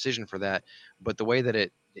it's precision for that. But the way that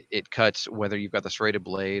it cuts, whether you've got the serrated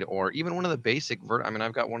blade or even one of the basic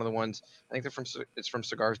I've got one of the ones, I think it's from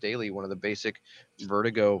Cigars Daily, one of the basic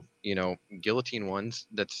Vertigo, guillotine ones.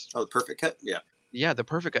 That's the perfect cut. Yeah, the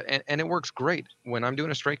perfect cut, and it works great. When I'm doing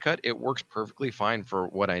a straight cut, it works perfectly fine for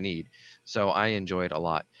what I need. So I enjoy it a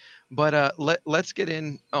lot. But let's get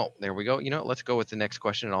in. Oh, there we go. You know, let's go with the next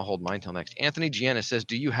question, and I'll hold mine till next. Anthony Gianna says,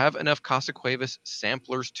 "Do you have enough Casa Cuevas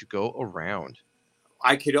samplers to go around?"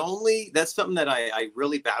 I could only, that's something that I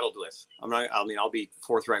really battled with. I'll be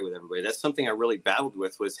forthright with everybody. That's something I really battled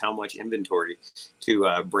with, was how much inventory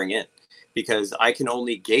to bring in, because I can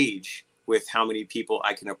only gauge with how many people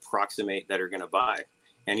I can approximate that are going to buy.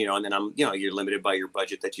 And, and then you're limited by your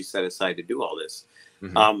budget that you set aside to do all this.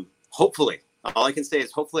 Mhm. Hopefully, all I can say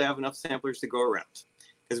is hopefully I have enough samplers to go around.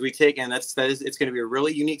 Because it's going to be a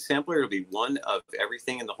really unique sampler. It'll be one of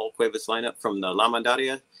everything in the whole Cuevas lineup, from the La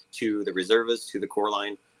Mandaria to the Reservas to the core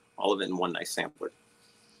line, all of it in one nice sampler.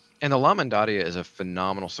 And the La Mandaria is a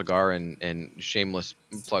phenomenal cigar, and shameless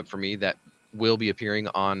plug for me, that will be appearing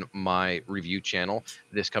on my review channel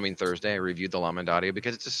this coming Thursday. I reviewed the La Mandaria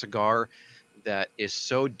because it's a cigar that is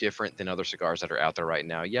so different than other cigars that are out there right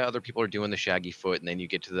now. Yeah, other people are doing the shaggy foot, and then you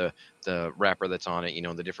get to the wrapper that's on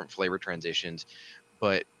it, the different flavor transitions.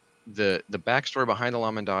 But the backstory behind the La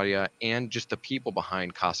Mandaria, and just the people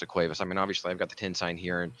behind Casa Cuevas. I mean, obviously I've got the tin sign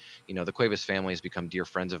here, and the Cuevas family has become dear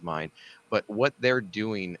friends of mine. But what they're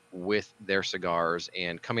doing with their cigars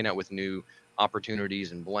and coming out with new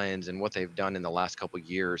opportunities and blends, and what they've done in the last couple of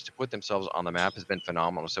years to put themselves on the map, has been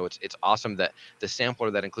phenomenal. So it's awesome that the sampler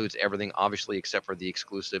that includes everything, obviously except for the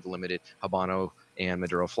exclusive limited Habano and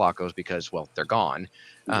Maduro Flacos, because, well, they're gone.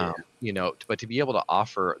 Yeah. But to be able to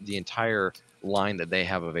offer the entire line that they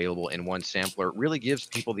have available in one sampler really gives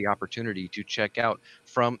people the opportunity to check out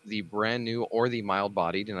from the brand new or the mild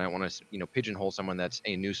bodied. And I don't want to pigeonhole someone that's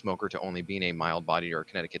a new smoker to only being a mild bodied or a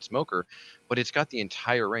Connecticut smoker, but it's got the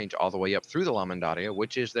entire range all the way up through the La Mandaria,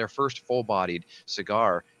 which is their first full bodied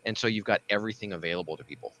cigar. And so you've got everything available to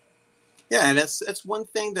people. Yeah, and that's one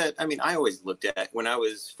thing that I always looked at when I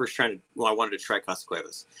was first I wanted to try Casa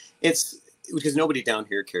Cuevas. It's because nobody down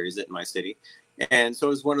here carries it in my city. And so it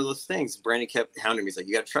was one of those things. Brandon kept hounding me. He's like,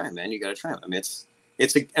 "You got to try it, man. You got to try it."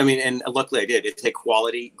 And luckily I did. It's a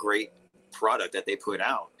quality, great product that they put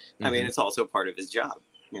out. Mm-hmm. It's also part of his job.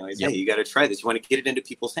 He's Yep. Hey, you got to try this. You want to get it into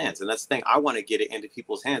people's hands. And that's the thing. I want to get it into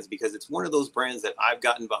people's hands because it's one of those brands that I've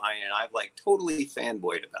gotten behind and I've Mm-hmm. totally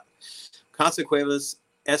fanboyed about. Casa Cuevas,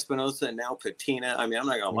 Espinosa, and now Patina. I'm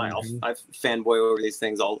not gonna lie, I fanboy over these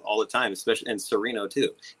things all the time, especially in Sereno too.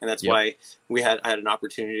 And that's why I had an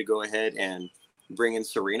opportunity to go ahead and bring in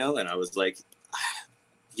Sereno, and I was like,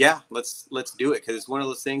 yeah, let's do it, because it's one of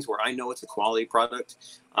those things where I know it's a quality product.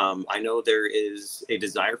 I know there is a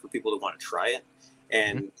desire for people to want to try it,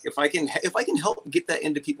 and if I can help get that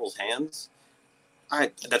into people's hands,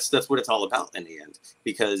 that's what it's all about in the end,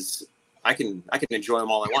 because I can enjoy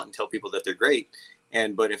them all I want and tell people that they're great.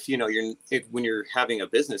 But if when you're having a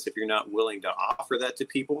business, if you're not willing to offer that to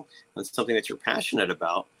people, that's something that you're passionate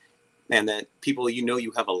about, and that people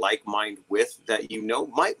you have a like mind with, that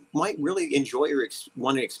might really enjoy or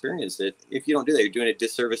want to experience it. If you don't do that, you're doing a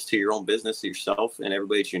disservice to your own business, yourself, and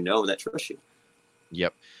everybody that that trusts you.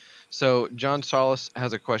 Yep. So John Salas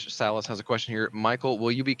has a question here. Michael,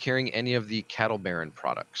 will you be carrying any of the Cattle Baron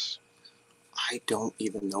products? I don't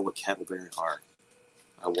even know what Cattle Baron are.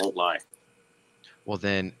 I won't lie. Well,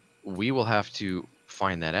 then we will have to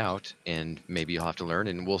find that out, and maybe you'll have to learn,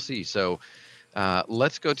 and we'll see. So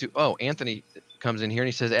let's go to, Anthony comes in here and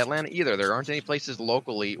he says, Atlanta either. There aren't any places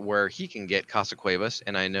locally where he can get Casa Cuevas.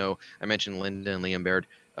 And I know I mentioned Linda and Liam Baird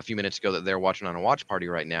a few minutes ago that they're watching on a watch party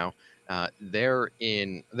right now. They're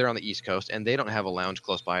on the East Coast, and they don't have a lounge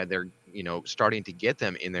close by. They're starting to get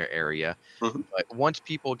them in their area. Mm-hmm. But once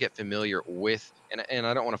people get familiar with, and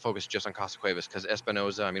I don't want to focus just on Casa Cuevas, because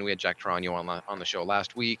Espinosa, we had Jack Trano on the show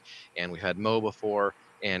last week, and we've had Mo before,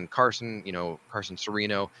 and Carson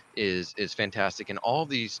Sereno is fantastic, and all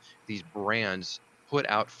these brands put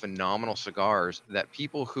out phenomenal cigars that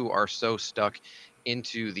people who are so stuck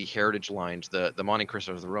into the heritage lines, the Monte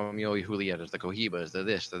Cristos, the Romeo y Julietas, the Cohibas, the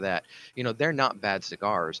this, the that, they're not bad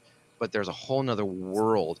cigars, but there's a whole nother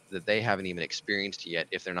world that they haven't even experienced yet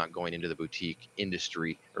if they're not going into the boutique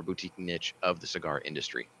industry or boutique niche of the cigar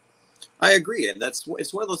industry. I agree, and it's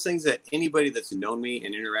one of those things that anybody that's known me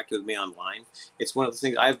and interacted with me online, it's one of those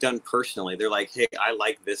things I've done personally. They're like, "Hey, I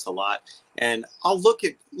like this a lot," and I'll look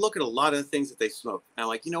at a lot of the things that they smoke, and I'm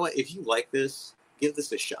like, you know what? If you like this, give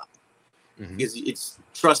this a shot. Mm-hmm. Because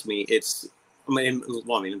trust me, it's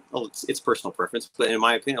personal preference, but in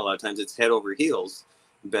my opinion, a lot of times it's head over heels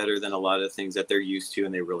better than a lot of the things that they're used to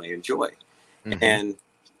and they really enjoy. Mm-hmm. And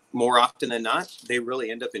more often than not, they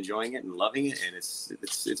really end up enjoying it and loving it, and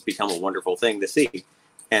it's become a wonderful thing to see.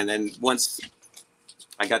 And then once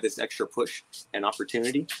I got this extra push and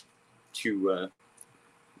opportunity to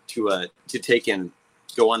take and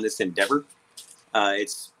go on this endeavor,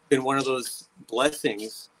 it's been one of those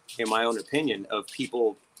blessings in my own opinion, of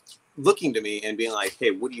people looking to me and being like,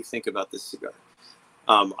 "Hey, what do you think about this cigar?"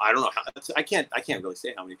 I don't know how. I can't really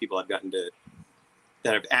say how many people I've gotten to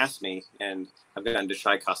that have asked me, and I've gotten to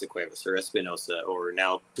try Casa Cuevas or Espinosa, or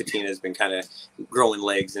now Patina has been kind of growing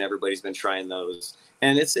legs, and everybody's been trying those.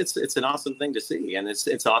 And it's an awesome thing to see, and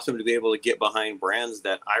it's awesome to be able to get behind brands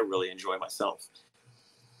that I really enjoy myself.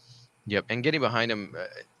 Yep, and getting behind them,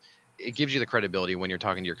 it gives you the credibility when you're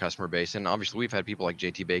talking to your customer base. And obviously, we've had people like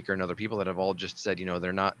JT Baker and other people that have all just said,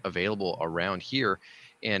 they're not available around here.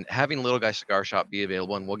 And having Little Guy Cigar Shop be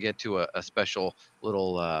available, and we'll get to a special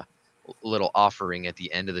little offering at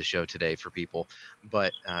the end of the show today for people,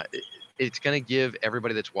 but it's going to give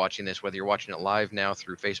everybody that's watching this, whether you're watching it live now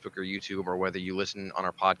through Facebook or YouTube, or whether you listen on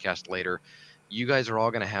our podcast later, you guys are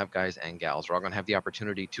all going to have, guys and gals, are all going to have the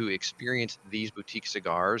opportunity to experience these boutique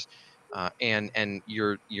cigars, and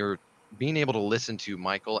you're being able to listen to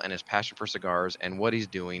Michael and his passion for cigars and what he's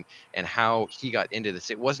doing and how he got into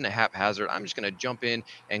this. It wasn't a haphazard, I'm just going to jump in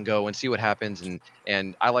and go and see what happens,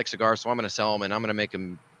 and I like cigars, so I'm going to sell them, and I'm going to make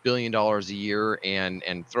them $1 billion a year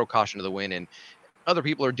and throw caution to the wind, and other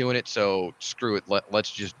people are doing it, so screw it,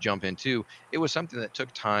 let's just jump in too. It was something that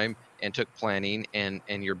took time and took planning, and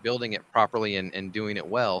you're building it properly and doing it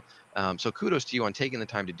well. So kudos to you on taking the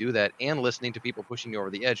time to do that and listening to people pushing you over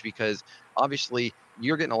the edge, because obviously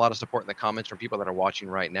you're getting a lot of support in the comments from people that are watching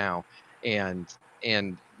right now, and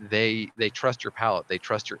they trust your palate, they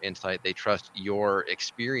trust your insight, they trust your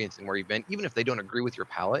experience and where you've been. Even if they don't agree with your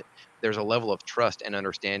palate, there's a level of trust and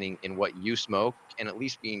understanding in what you smoke, and at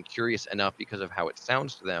least being curious enough because of how it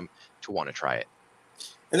sounds to them to want to try it.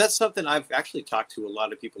 And that's something I've actually talked to a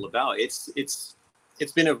lot of people about. It's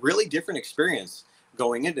been a really different experience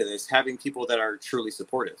going into this, having people that are truly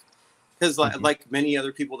supportive. Because like many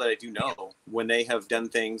other people that I do know, when they have done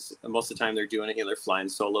things, most of the time they're doing it, they're flying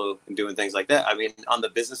solo and doing things like that. I mean, on the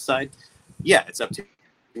business side, yeah, it's up to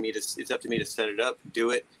me to set it up,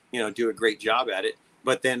 do it, do a great job at it.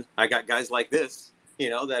 But then I got guys like this,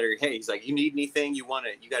 that are, hey, he's like, you need anything, you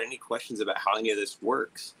got any questions about how any of this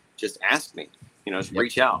works, just ask me, just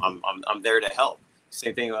reach out. I'm there to help.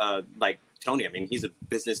 Same thing, like Tony. I mean, he's a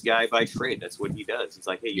business guy by trade. That's what he does. It's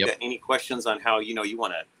like, hey, you got any questions on how, you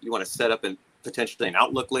want to set up and potentially an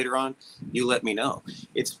outlook later on, you let me know.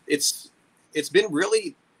 It's been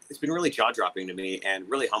really jaw dropping to me, and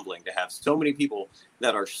really humbling to have so many people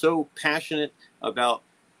that are so passionate about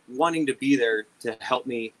wanting to be there to help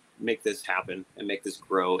me make this happen and make this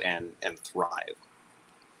grow and thrive.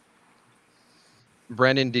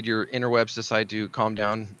 Brandon, did your interwebs decide to calm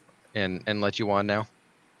down and let you on now?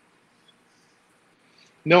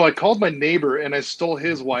 No, I called my neighbor and I stole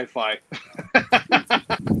his Wi-Fi.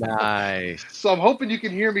 Nice. So I'm hoping you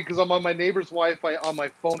can hear me, because I'm on my neighbor's Wi-Fi on my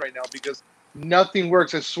phone right now, because nothing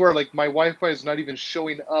works. I swear, like, my Wi-Fi is not even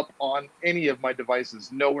showing up on any of my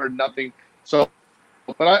devices. Nowhere, nothing. So,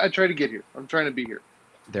 but I try to get here. I'm trying to be here.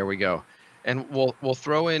 There we go. And we'll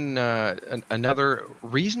throw in another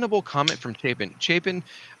reasonable comment from Chapin. Chapin,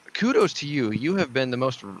 kudos to you. You have been the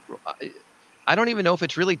most... I don't even know if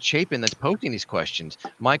it's really Chapin that's posting these questions.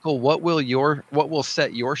 Michael, what will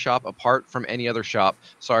set your shop apart from any other shop?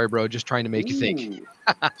 Sorry, bro, just trying to make you think.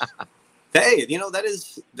 Hey,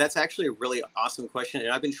 that's actually a really awesome question,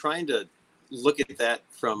 and I've been trying to look at that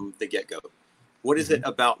from the get-go. What is it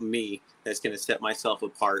about me that's going to set myself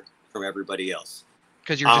apart from everybody else?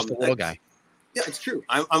 Because you're just a little guy. Yeah, it's true.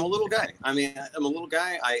 I'm a little guy. I mean, I'm a little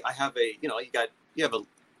guy. I have you have a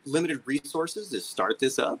limited resources to start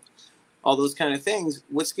this up. All those kind of things.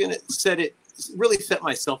 What's going to really set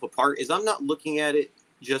myself apart is I'm not looking at it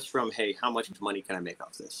just from, hey, how much money can I make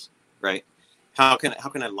off this, right? How can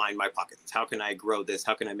I line my pockets? How can I grow this?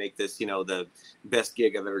 How can I make this, the best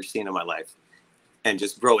gig I've ever seen in my life, and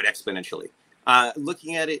just grow it exponentially?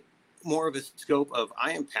 Looking at it more of a scope of,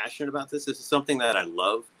 I am passionate about this. This is something that I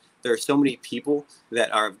love. There are so many people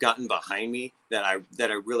that have gotten behind me that I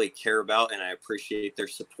really care about, and I appreciate their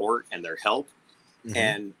support and their help. Mm-hmm.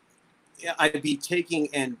 And I'd be taking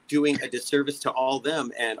and doing a disservice to all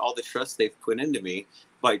them and all the trust they've put into me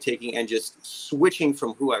by taking and just switching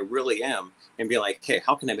from who I really am and be like, hey,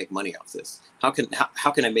 how can I make money off this? How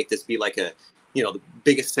can I make this be like the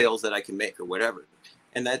biggest sales that I can make or whatever?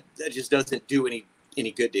 And that just doesn't do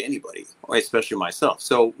any good to anybody, or especially myself.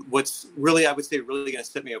 So what's really, I would say, really going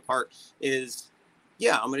to set me apart is,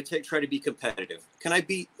 I'm going to try to be competitive. Can I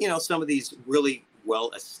beat, some of these really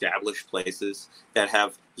well-established places that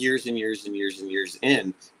have years and years and years and years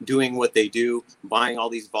in doing what they do, buying all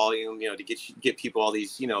these volume, to get people all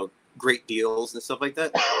these, great deals and stuff like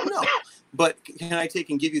that? No. But can I take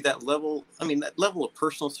and give you that level? I mean, that level of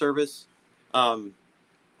personal service,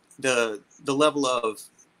 the level of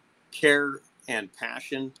care and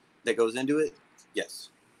passion that goes into it, yes,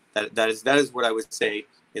 that is what I would say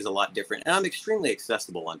is a lot different. And I'm extremely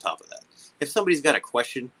accessible on top of that. If somebody's got a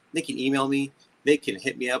question, they can email me. They can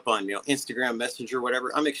hit me up on, Instagram, Messenger,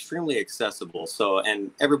 whatever. I'm extremely accessible. So, and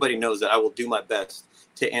everybody knows that I will do my best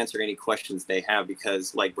to answer any questions they have,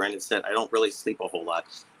 because like Brandon said, I don't really sleep a whole lot.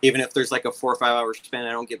 Even if there's like a 4 or 5 hour span,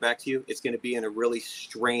 I don't get back to you, it's going to be in a really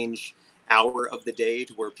strange hour of the day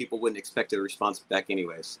to where people wouldn't expect a response back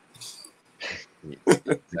anyways.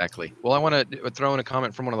 Exactly. Well, I want to throw in a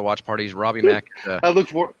comment from one of the watch parties. Robbie Mack. I look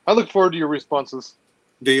forward to your responses.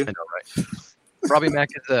 Do you? I know, right? Robbie Mack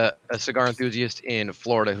is a cigar enthusiast in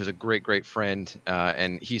Florida who's a great friend,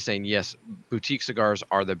 and he's saying, yes, boutique cigars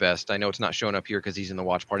are the best. I know it's not showing up here because he's in the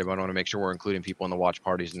watch party, but I want to make sure we're including people in the watch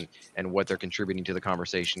parties and what they're contributing to the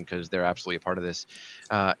conversation, because they're absolutely a part of this.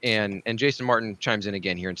 And Jason Martin chimes in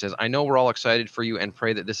again here and says, I know we're all excited for you and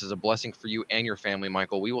pray that this is a blessing for you and your family,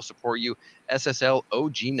 Michael. We will support you. SSL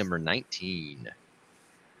OG number 19.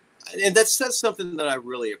 And that's something that I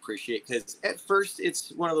really appreciate, because at first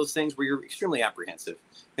it's one of those things where you're extremely apprehensive.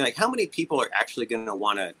 You're like, how many people are actually going to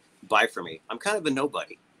want to buy from me? I'm kind of a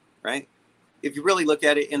nobody, right? If you really look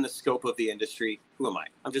at it in the scope of the industry, who am I?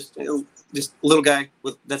 I'm just a little guy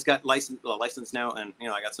that's got license now, and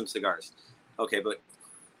I got some cigars. Okay, but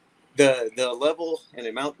the level and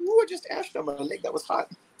amount. Ooh, I just ashed on my leg. That was hot.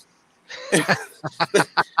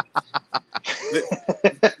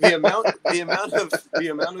 the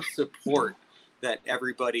amount of support that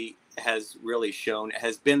everybody has really shown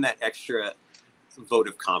has been that extra vote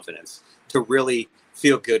of confidence to really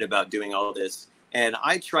feel good about doing all this. And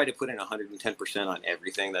I try to put in 110% on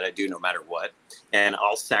everything that I do, no matter what. And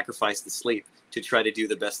I'll sacrifice the sleep to try to do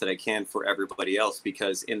the best that I can for everybody else,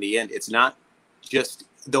 because in the end, it's not just,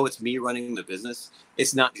 though it's me running the business,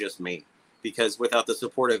 it's not just me. Because without the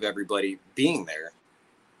support of everybody being there,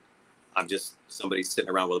 I'm just somebody sitting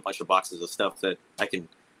around with a bunch of boxes of stuff that I can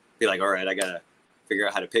be like, all right, I got to figure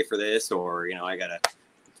out how to pay for this, or, I got to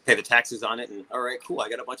pay the taxes on it. And all right, cool. I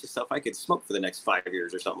got a bunch of stuff I could smoke for the next 5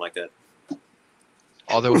 years or something like that.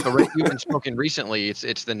 Although with the rate you've been smoking recently,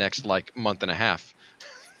 it's the next month and a half.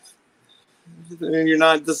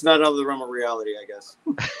 That's not out of the realm of reality, I guess.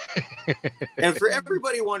 And for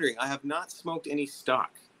everybody wondering, I have not smoked any stock.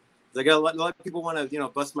 I got a lot of people want to,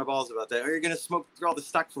 bust my balls about that. Are you going to smoke through all the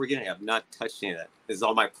stock before getting it? I've not touched any of that. This is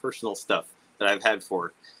all my personal stuff that I've had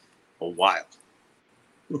for a while.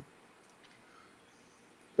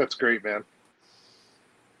 That's great, man.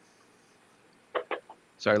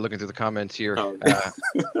 Sorry, looking through the comments here. Oh.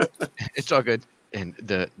 It's all good. And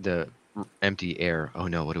the empty air. Oh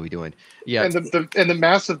no, what are we doing? Yeah. And the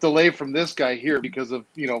massive delay from this guy here because of,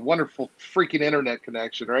 wonderful freaking internet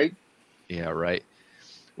connection, right? Yeah, right.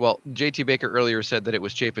 Well, JT Baker earlier said that it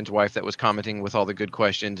was Chapin's wife that was commenting with all the good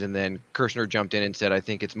questions, and then Kirshner jumped in and said, I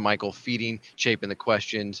think it's Michael feeding Chapin the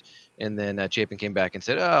questions, and then Chapin came back and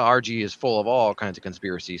said, RG is full of all kinds of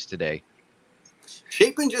conspiracies today.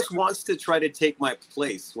 Chapin just wants to try to take my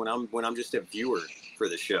place when I'm just a viewer for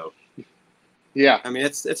the show. Yeah. I mean,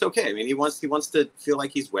 it's okay. I mean, he wants to feel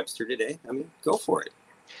like he's Webster today. I mean, go for it.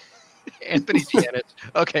 Anthony Giannis.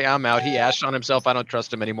 Okay, I'm out. He ashed on himself. I don't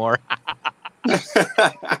trust him anymore.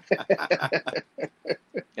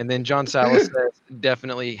 And then John Salas says,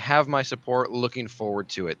 definitely have my support. Looking forward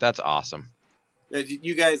to it. That's awesome.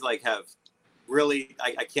 You guys have really,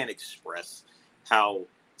 I can't express how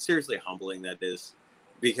seriously humbling that is,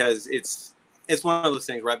 because it's one of those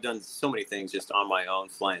things where I've done so many things just on my own,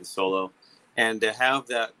 flying solo, and to have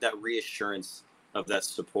that reassurance of that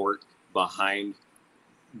support behind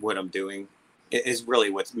what I'm doing is really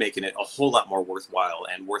what's making it a whole lot more worthwhile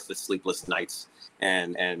and worth the sleepless nights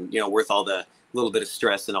and worth all the little bit of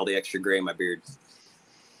stress and all the extra gray in my beard.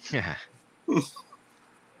 Yeah.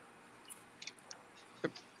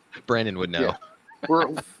 Brandon would know. Yeah.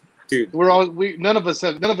 None of us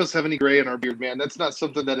have any gray in our beard, man. That's not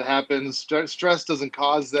something that happens. Stress doesn't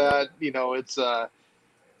cause that. It's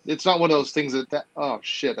not one of those things that oh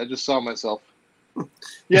shit, I just saw myself.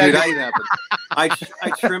 Yeah, dude, it happened. I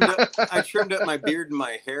trimmed up my beard and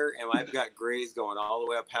my hair, and I've got grays going all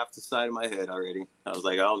the way up half the side of my head already. I was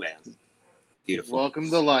like, oh man, beautiful. Welcome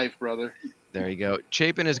to life, brother. There you go.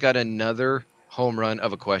 Chapin has got another home run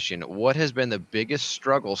of a question. What has been the biggest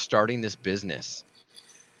struggle starting this business?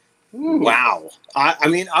 Ooh. Wow. I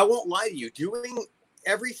mean, I won't lie to you. Doing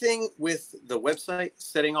everything with the website,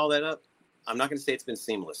 setting all that up, I'm not going to say it's been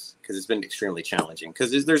seamless, because it's been extremely challenging,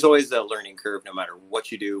 because there's always a learning curve no matter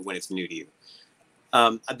what you do when it's new to you.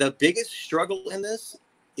 The biggest struggle in this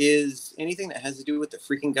is anything that has to do with the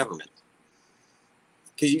freaking government.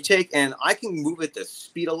 Because you take, and I can move at the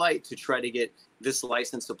speed of light to try to get this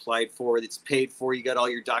license applied for, it's paid for, you got all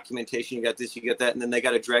your documentation, you got this, you got that, and then they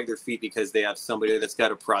got to drag their feet because they have somebody that's got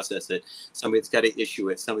to process it, somebody that's got to issue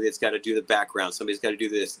it, somebody that's got to do the background, somebody's got to do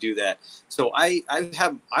this, do that. So I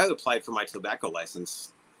applied for my tobacco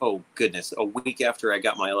license, oh goodness, a week after I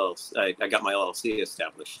got my LLC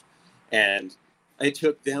established. And it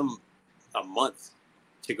took them a month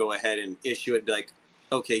to go ahead and issue it, be like,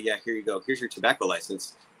 okay, yeah, here you go, here's your tobacco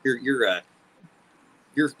license, you're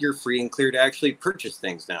free and clear to actually purchase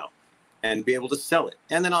things now and be able to sell it.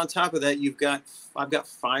 And then on top of that, I've got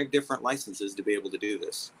 5 different licenses to be able to do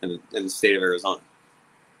this in the state of Arizona.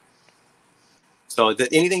 So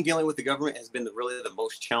anything dealing with the government has been really the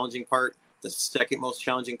most challenging part. The second most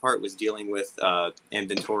challenging part was dealing with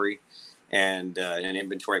inventory and an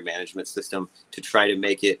inventory management system to try to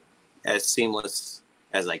make it as seamless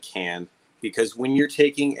as I can. Because when you're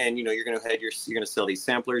taking and you're going to sell these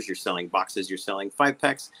samplers, you're selling boxes, you're selling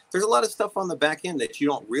 5-packs. There's a lot of stuff on the back end that you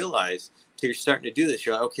don't realize till you're starting to do this.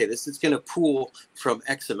 You're like, okay, this is going to pool from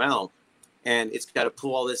X amount, and it's got to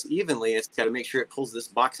pull all this evenly. It's got to make sure it pulls this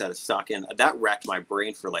box out of stock, and that racked my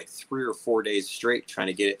brain for like 3 or 4 days straight trying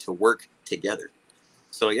to get it to work together.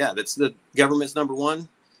 So yeah, that's the government's number 1,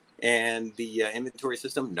 and the inventory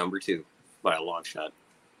system number 2 by a long shot.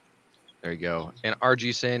 There you go. And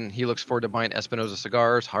RG saying he looks forward to buying Espinosa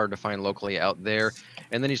cigars, hard to find locally out there.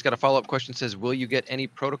 And then he's got a follow-up question, says, will you get any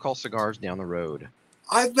Protocol cigars down the road?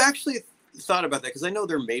 I've actually thought about that because I know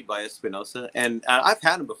they're made by Espinosa, and I've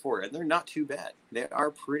had them before, and they're not too bad. They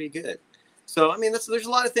are pretty good. So, I mean, there's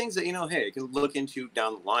a lot of things that, hey, I can look into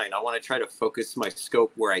down the line. I want to try to focus my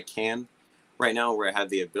scope where I can right now, where I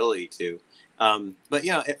have the ability to. But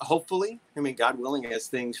hopefully, God willing, as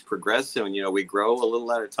things progress and, we grow a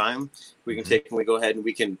little at a time, we can go ahead and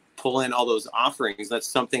we can pull in all those offerings. That's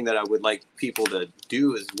something that I would like people to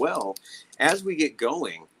do as well. As we get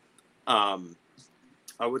going, I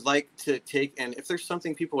would like to and if there's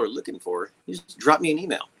something people are looking for, you just drop me an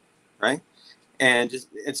email, right? Because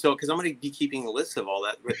I'm going to be keeping a list of all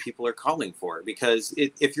that what people are calling for. Because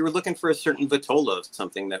if you're looking for a certain Vitola of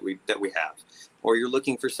something that we have, or you're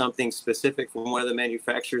looking for something specific from one of the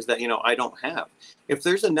manufacturers that I don't have, if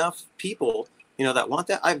there's enough people that want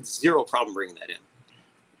that, I have zero problem bringing that in.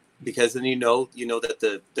 Because then you know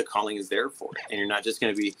that the calling is there for it, and you're not just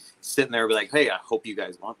going to be sitting there and be like, hey, I hope you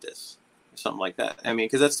guys want this, or something like that.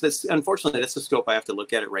 Because that's unfortunately that's the scope I have to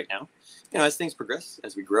look at it right now. As things progress,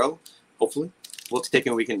 as we grow, hopefully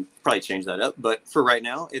we can probably change that up. But for right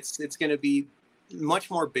now, it's going to be much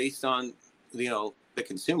more based on the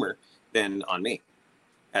consumer than on me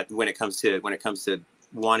when it comes to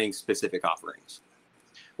wanting specific offerings.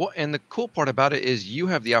 Well, and the cool part about it is you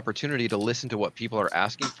have the opportunity to listen to what people are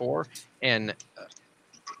asking for, and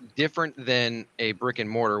different than a brick and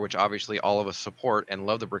mortar, which obviously all of us support and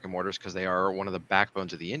love the brick and mortars because they are one of the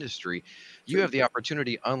backbones of the industry. You have the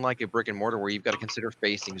opportunity, unlike a brick and mortar where you've got to consider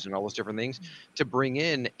facings and all those different things, to bring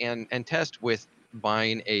in and test with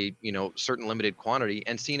buying a certain limited quantity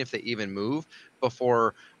and seeing if they even move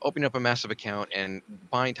before opening up a massive account and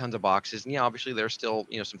buying tons of boxes. And obviously there's still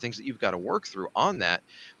some things that you've got to work through on that,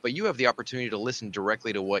 but you have the opportunity to listen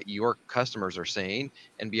directly to what your customers are saying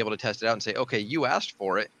and be able to test it out and say, okay, you asked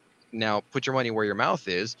for it, now put your money where your mouth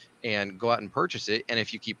is and go out and purchase it. And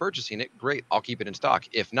if you keep purchasing it, great, I'll keep it in stock.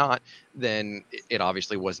 If not, then it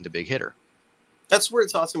obviously wasn't a big hitter. That's where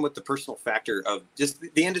it's awesome with the personal factor of just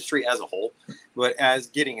the industry as a whole. But as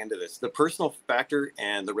getting into this, the personal factor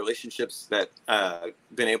and the relationships that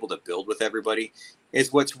been able to build with everybody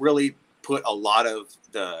is what's really put a lot of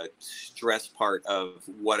the stress part of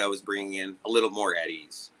what I was bringing in a little more at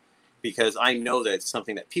ease. Because I know that it's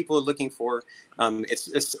something that people are looking for.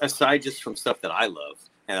 It's aside just from stuff that I love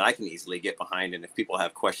and I can easily get behind. And if people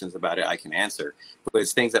have questions about it, I can answer. But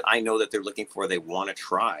it's things that I know that they're looking for, they want to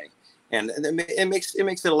try. And it makes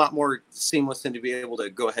it a lot more seamless and to be able to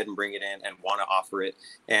go ahead and bring it in and want to offer it.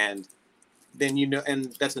 And then,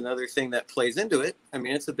 and that's another thing that plays into it.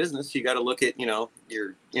 It's a business. You got to look at, your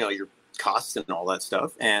costs and all that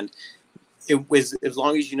stuff. And it was, as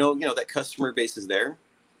long as that customer base is there,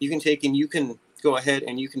 you can go ahead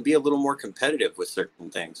and you can be a little more competitive with certain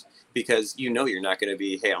things because you're not going to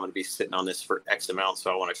be, hey, I'm going to be sitting on this for X amount,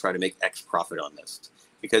 so I want to try to make X profit on this.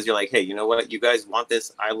 Because you're like, hey, you know what? You guys want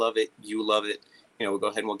this. I love it. You love it. We'll go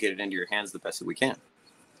ahead and we'll get it into your hands the best that we can.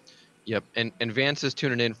 Yep. And Vance is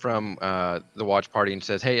tuning in from the watch party and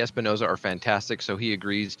says, hey, Espinosa are fantastic. So he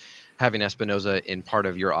agrees having Espinosa in part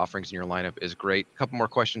of your offerings in your lineup is great. A couple more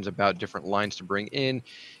questions about different lines to bring in.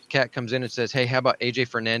 Kat comes in and says, hey, how about AJ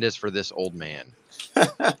Fernandez for this old man?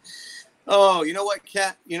 Oh, you know what,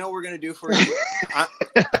 Kat? We're going to do for you?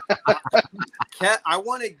 Kat, I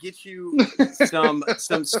want to get you some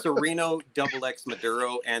Sereno Double X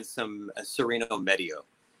Maduro and some Sereno Medio.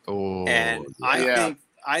 Oh, And yeah.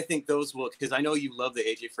 I think those will, because I know you love the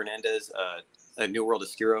AJ Fernandez New World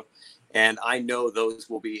Oscuro, and I know those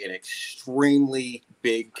will be an extremely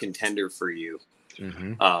big contender for you.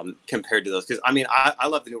 Compared to those, because I mean I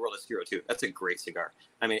love the New World Oscuro too. That's a great cigar.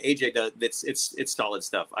 I mean AJ does it's solid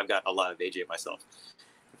stuff. I've got a lot of AJ myself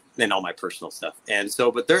and all my personal stuff, and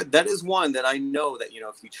so but that is one that I know that, you know,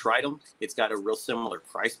 if you tried them, it's got a real similar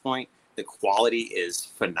price point. The quality is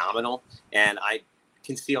phenomenal, and I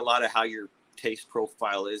can see a lot of how your taste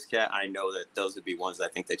profile is, Kat. I know that those would be ones that I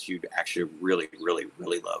think that you'd actually really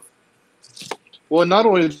love. Well, not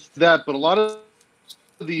only that, but a lot of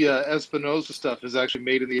the Espinosa stuff is actually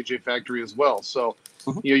made in the AJ factory as well. So,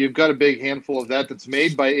 you know, you've got a big handful of that's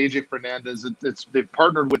made by AJ Fernandez. They've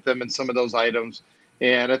partnered with them in some of those items,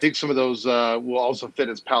 and I think some of those will also fit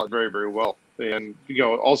his palate very well. And you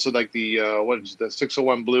know, also like the what is the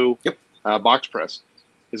 601 Blue box press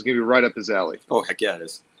is going to be right up his alley. Oh heck yeah, it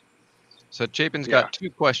is. So Chapin's got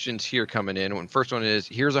two questions here coming in. One first one is,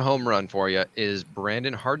 here's a home run for you. Is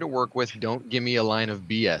Brandon hard to work with? Don't give me a line of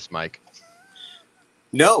BS, Mike.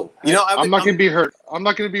 No, you know, I'm not going to be hurt. I'm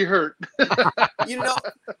not going to be hurt. You know,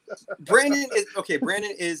 Brandon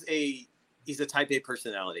is he's a type A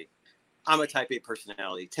personality. I'm a type A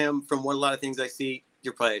personality. Tim, from a lot of things I see,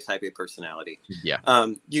 you're probably a type A personality. Yeah.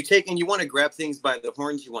 You take and you want to grab things by the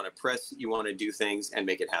horns. You want to press. You want to do things and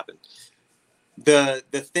make it happen. The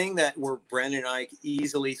thing that Brandon and I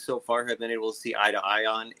easily so far have been able to see eye to eye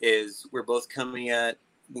on is we're both coming at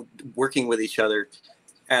working with each other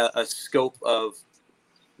at a scope of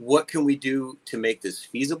what can we do to make this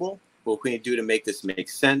feasible? What can we do to make this make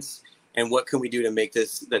sense? And what can we do to make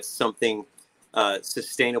that's something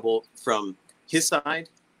sustainable from his side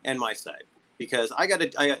and my side? Because I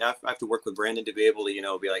have to work with Brandon to be able to, you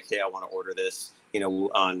know, be like, hey, I want to order this, you know,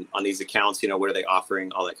 on these accounts, you know, what are they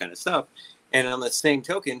offering, all that kind of stuff. And on the same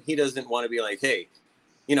token, he doesn't want to be like, hey,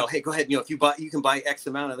 you know, hey, go ahead, you know, if you can buy X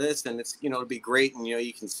amount of this, and it's, you know, it'll be great, and you know,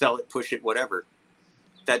 you can sell it, push it, whatever.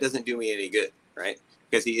 That doesn't do me any good, right?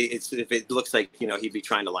 Because if it looks like, you know, he'd be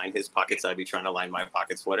trying to line his pockets, I'd be trying to line my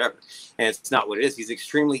pockets, whatever. And it's not what it is. He's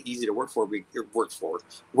extremely easy to work with,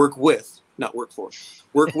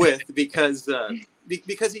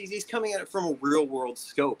 because he's coming at it from a real world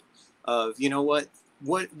scope of, you know, what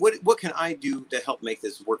can I do to help make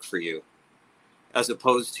this work for you, as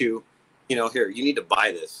opposed to, you know, here, you need to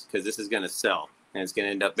buy this because this is going to sell and it's going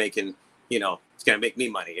to end up making, you know, it's going to make me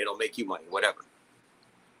money. It'll make you money, whatever.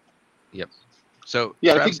 Yep. So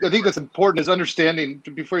yeah, I think that's important, is understanding,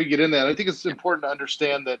 before you get in that, I think it's important to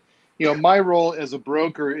understand that, you know, my role as a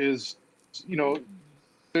broker is, you know,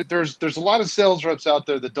 there's a lot of sales reps out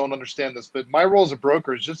there that don't understand this, but my role as a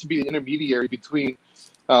broker is just to be the intermediary between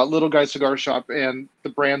Little Guy Cigar Shop and the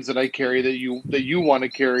brands that I carry that you want to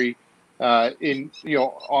carry in, you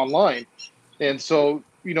know, online. And so,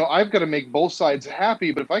 you know, I've got to make both sides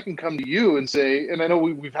happy. But if I can come to you and say, and I know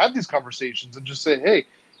we've had these conversations, and just say, hey,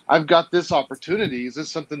 I've got this opportunity. Is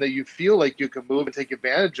this something that you feel like you can move and take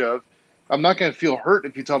advantage of? I'm not going to feel hurt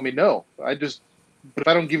if you tell me no. But if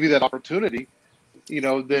I don't give you that opportunity, you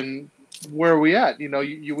know, then where are we at? You know,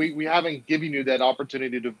 we haven't given you that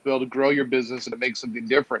opportunity to be able to grow your business and to make something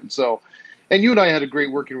different. So, and you and I had a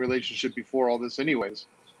great working relationship before all this anyways.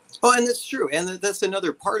 Oh, and that's true. And that's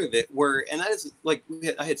another part of it where, and that is like,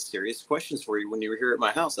 I had serious questions for you when you were here at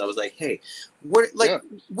my house. I was like, hey, what are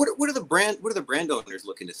the brand owners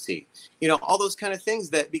looking to see? You know, all those kind of things,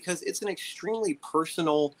 that, because it's an extremely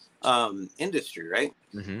personal industry, right?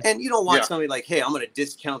 Mm-hmm. And you don't want somebody like, hey, I'm going to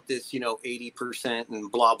discount this, you know, 80%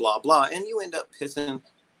 and blah, blah, blah. And you end up pissing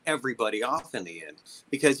everybody off in the end,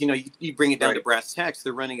 because, you know, you bring it down to brass tacks,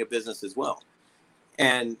 they're running a business as well.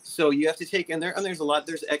 And so you have to take, and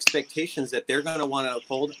there's expectations that they're going to want to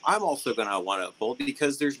uphold. I'm also going to want to uphold,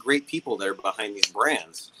 because there's great people that are behind these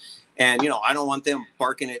brands. And, you know, I don't want them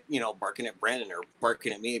barking at Brandon or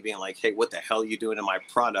barking at me, being like, hey, what the hell are you doing to my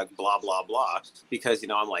product? Blah, blah, blah. Because, you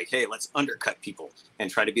know, I'm like, hey, let's undercut people and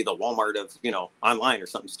try to be the Walmart of, you know, online or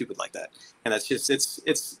something stupid like that. And that's just,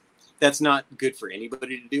 that's not good for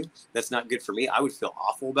anybody to do. That's not good for me. I would feel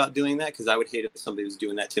awful about doing that, because I would hate if somebody was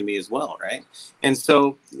doing that to me as well, right? And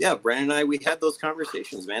so, yeah, Brandon and I, we had those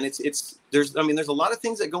conversations, man. There's a lot of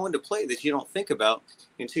things that go into play that you don't think about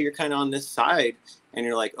until you're kind of on this side, and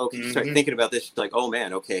you're like, okay, you start thinking about this, you're like, oh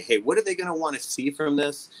man, okay, hey, what are they going to want to see from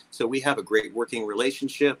this? So we have a great working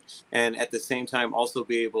relationship, and at the same time also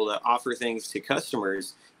be able to offer things to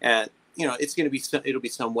customers at, you know, it'll be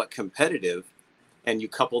somewhat competitive. And you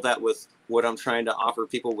couple that with what I'm trying to offer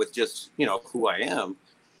people with just, you know, who I am,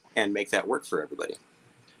 and make that work for everybody.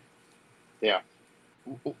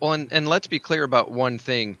 Well, and let's be clear about one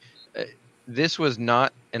thing. This was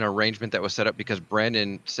not an arrangement that was set up because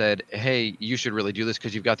Brandon said, hey, you should really do this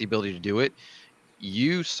because you've got the ability to do it.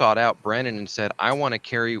 You sought out Brandon and said, I want to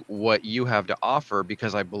carry what you have to offer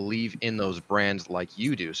because I believe in those brands like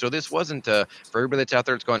you do. So this wasn't for everybody that's out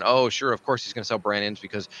there that's going, oh, sure, of course he's going to sell Brandon's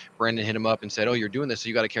because Brandon hit him up and said, oh, you're doing this, so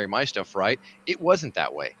you got to carry my stuff, right? It wasn't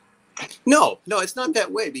that way. No, it's not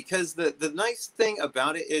that way, because the nice thing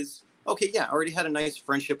about it is, okay, yeah, I already had a nice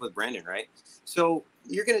friendship with Brandon, right? So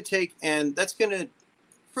you're going to take, and that's going to,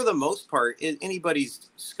 for the most part, in anybody's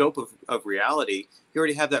scope of reality, you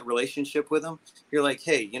already have that relationship with them. You're like,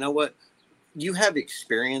 hey, you know what? You have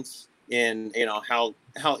experience in, how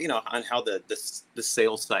on how the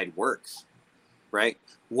sales side works, right?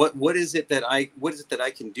 What is it that I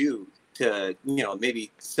can do to,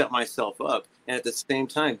 maybe set myself up and at the same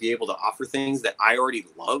time be able to offer things that I already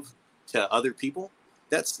love to other people?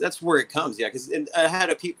 That's where it comes. Yeah. Cause I had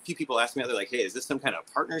a few people ask me, they're like, hey, is this some kind of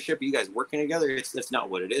partnership? Are you guys working together? That's not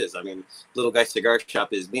what it is. I mean, Little Guy Cigar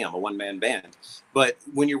Shop is me. I'm a one-man band. But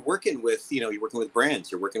when you're working with, you're working with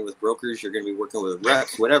brands, you're working with brokers, you're going to be working with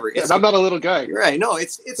reps, whatever. I'm not a little guy. You're right. No,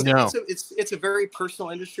 it's a very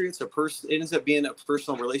personal industry. It ends up being a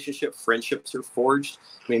personal relationship. Friendships are forged.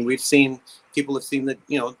 I mean, people have seen that,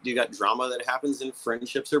 you got drama that happens and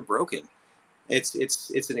friendships are broken.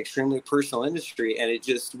 It's an extremely personal industry, and it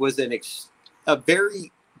just was a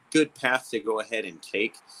very good path to go ahead and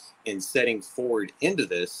take in setting forward into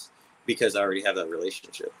this, because I already have that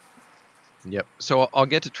relationship. Yep. So I'll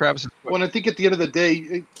get to Travis. Well, I think at the end of the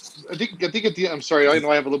day, I'm sorry, I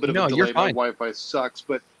know I have a little bit of a delay. You're fine. My Wi-Fi sucks,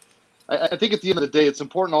 but I think at the end of the day, it's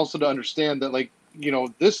important also to understand that,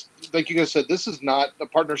 this, like you guys said, this is not a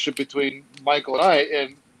partnership between Michael and I.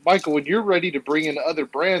 And Michael, when you're ready to bring in other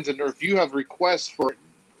brands, or if you have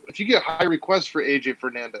if you get high requests for AJ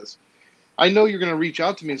Fernandez, I know you're going to reach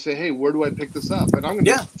out to me and say, hey, where do I pick this up? And I'm going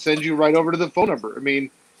to send you right over to the phone number. I mean,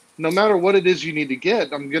 no matter what it is you need to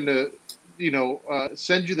get, I'm going to,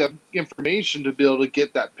 send you that information to be able to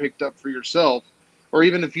get that picked up for yourself. Or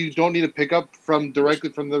even if you don't need to pick up directly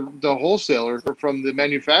from the wholesaler or from the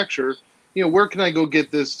manufacturer, where can I go get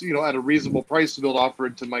this, at a reasonable price to be able to offer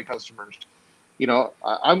it to my customers?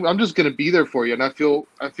 I'm just going to be there for you. And I feel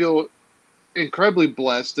incredibly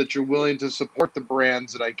blessed that you're willing to support the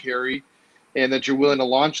brands that I carry, and that you're willing to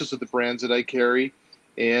launch us with the brands that I carry.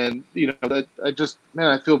 And, that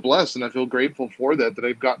I feel blessed, and I feel grateful for that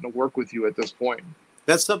I've gotten to work with you at this point.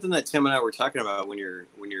 That's something that Tim and I were talking about when your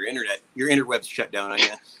interwebs shut down on you.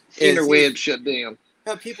 Interwebs shut down.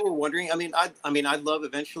 People were wondering. I'd love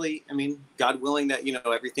eventually. God willing that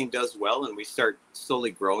everything does well and we start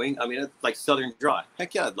slowly growing. Like Southern Draw.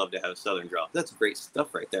 Heck yeah, I'd love to have Southern Draw. That's great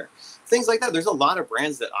stuff right there. Things like that. There's a lot of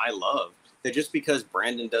brands that I love that just because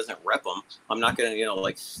Brandon doesn't rep them, I'm not going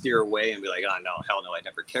to steer away and be like, oh no, hell no, I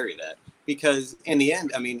never carry that. Because in the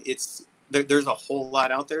end, there's a whole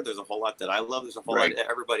lot out there. There's a whole lot that I love. There's a whole lot that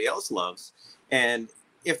everybody else loves. And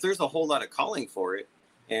if there's a whole lot of calling for it,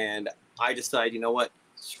 and I decide,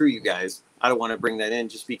 screw you guys, I don't want to bring that in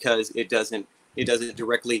just because it doesn't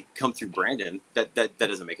directly come through Brandon, that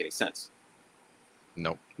doesn't make any sense.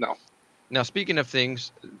 No. Now, speaking of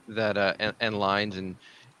things that and lines and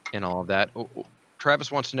all of that,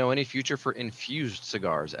 Travis wants to know any future for infused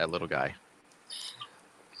cigars at Little Guy.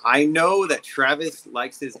 I know that Travis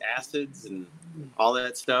likes his acids and all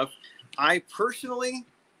that stuff. I personally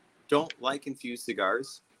don't like infused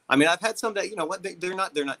cigars. I've had some that,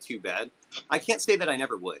 they're not too bad. I can't say that I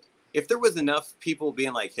never would. If there was enough people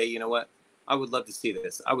being like, hey, you know what? I would love to see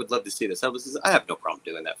this. I would love to see this. I have no problem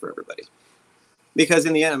doing that for everybody. Because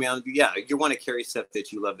in the end, you want to carry stuff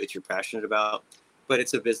that you love, that you're passionate about, but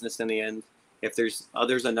it's a business in the end. If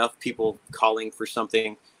there's enough people calling for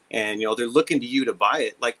something and, they're looking to you to buy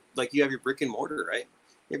it, like you have your brick and mortar, right?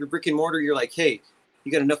 You have your brick and mortar, you're like, hey,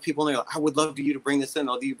 you got enough people in there, I would love for you to bring this in.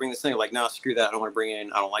 I'll do you bring this in. You're like, no, screw that. I don't want to bring it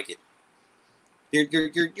in. I don't like it.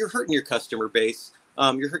 You're hurting your customer base.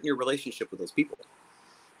 You're hurting your relationship with those people.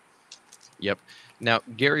 Yep. Now,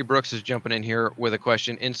 Gary Brooks is jumping in here with a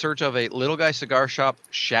question. In search of a Little Guy Cigar Shop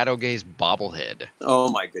Shadow Gaze bobblehead. Oh,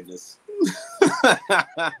 my goodness.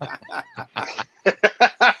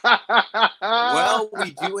 Well,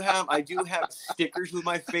 I do have stickers with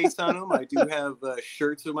my face on them. I do have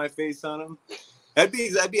shirts with my face on them.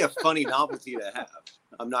 That'd be a funny novelty to have.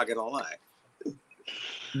 I'm not gonna lie.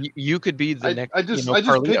 You could be the next. I just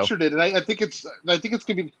pictured it, and I think it's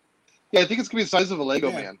gonna be. Yeah, I think it's gonna be the size of a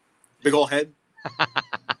Lego man. Big old head.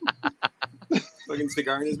 Fucking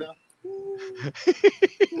cigar in his mouth.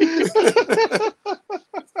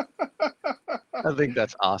 I think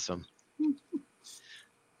that's awesome.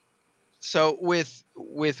 So with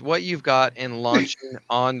what you've got and launching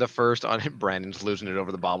on the first, on Brandon's losing it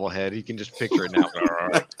over the bobblehead. You can just picture it now.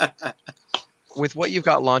 With what you've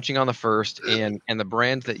got launching on the first and the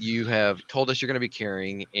brands that you have told us you're going to be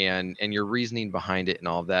carrying and your reasoning behind it and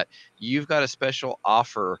all of that, you've got a special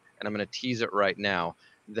offer, and I'm going to tease it right now.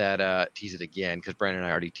 That tease it again because Brandon and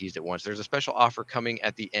I already teased it once. There's a special offer coming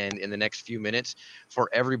at the end in the next few minutes for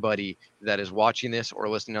everybody that is watching this or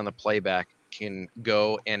listening on the playback can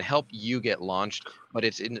go and help you get launched, but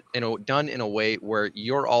it's done in a way where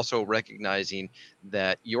you're also recognizing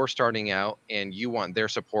that you're starting out and you want their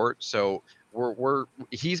support. So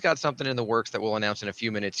he's got something in the works that we'll announce in a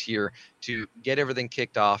few minutes here to get everything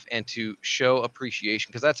kicked off and to show appreciation,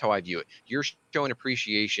 because that's how I view it. You're showing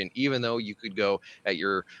appreciation, even though you could go at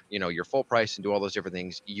your full price and do all those different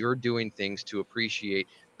things. You're doing things to appreciate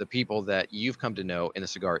the people that you've come to know in the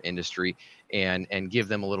cigar industry and give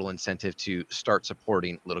them a little incentive to start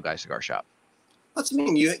supporting Little Guy Cigar Shop. That's what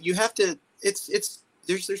I mean. You have to.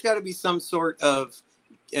 There's got to be some sort of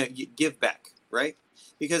give back, right?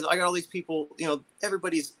 Because I got all these people,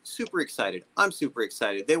 everybody's super excited. I'm super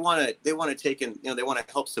excited. They want to take and, they want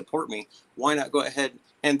to help support me. Why not go ahead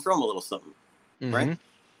and throw them a little something, right?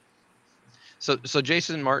 So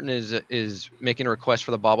Jason Martin is making a request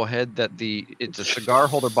for the bobblehead that it's a cigar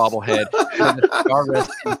holder bobblehead with a cigar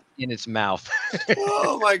rests in its mouth.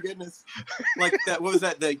 Oh my goodness! Like that. What was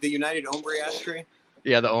that? The United Ombre ashtray?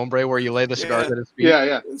 Yeah, the ombre where you lay the cigars at his feet.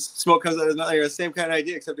 Yeah. Smoke comes out of the same kind of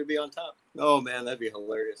idea, except it'd be on top. Oh man, that'd be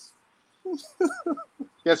hilarious.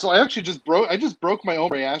 Yeah, so I actually just broke my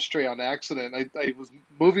ombre ashtray on accident. I was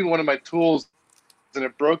moving one of my tools, and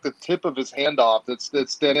it broke the tip of his hand off. That's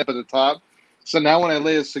standing up at the top. So now when I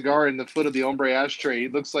lay a cigar in the foot of the ombre ashtray,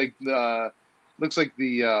 it looks like the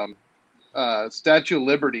Statue of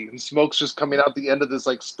Liberty, and smoke's just coming out the end of this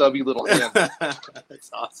like stubby little hand. That's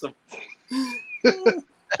awesome. That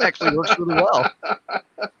actually works really well.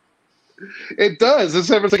 It does. It's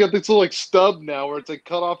like got this little like stub now where it's like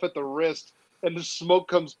cut off at the wrist, and the smoke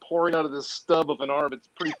comes pouring out of this stub of an arm. It's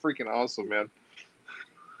pretty freaking awesome, man.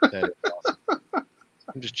 That is awesome.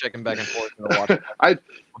 I'm just checking back and forth and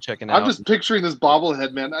watching. I'm just picturing this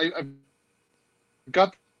bobblehead, man. I've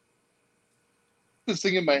got this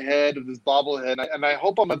thing in my head of this bobblehead, and I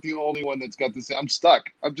hope I'm not the only one that's got this. I'm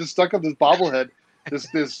stuck. I'm just stuck on this bobblehead.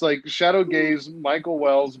 This like Shadow Gaze Michael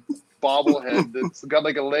Wells bobblehead that's got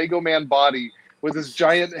like a Lego man body with this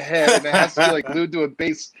giant head, and it has to be like glued to a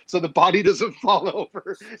base so the body doesn't fall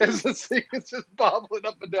over. As this thing is just bobbling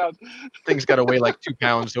up and down. Thing's got to weigh like 2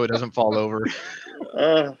 pounds so it doesn't fall over.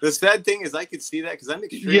 The sad thing is I could see that because I'm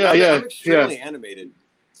extremely animated.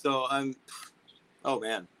 So oh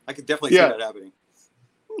man, I could definitely see that happening.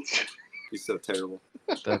 He's so terrible.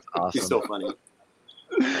 That's awesome. He's so funny.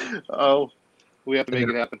 Oh, we have to make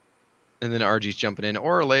it happen. And then RG's jumping in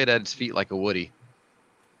or lay it at its feet like a Woody.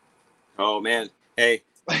 Oh man, hey,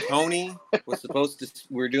 Tony was supposed to.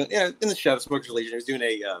 We were doing in the Shadow Smokers Legion. He was doing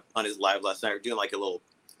on his live last night. We were doing like a little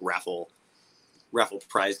raffle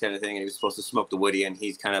prize kind of thing, and he was supposed to smoke the Woody, and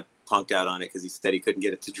he's kind of punked out on it because he said he couldn't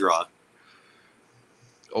get it to draw.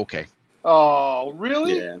 Okay. Oh,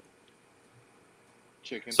 really? Yeah.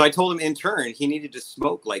 Chicken. So I told him in turn he needed to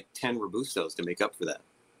smoke like 10 Robustos to make up for that.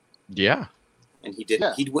 Yeah. And he didn't.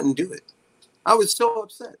 Yeah. He wouldn't do it. I was so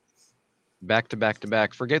upset. Back to back to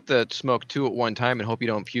back. Forget the smoke 2 at one time and hope you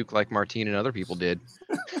don't puke like Martine and other people did.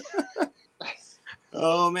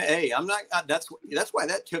 Oh man, hey, I'm not. That's why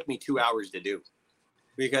that took me 2 hours to do,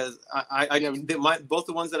 because both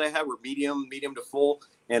the ones that I had were medium to full,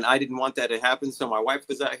 and I didn't want that to happen. So my wife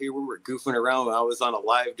was out here. We were goofing around when I was on a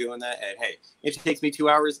live doing that. And hey, it takes me 2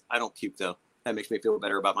 hours. I don't puke though. That makes me feel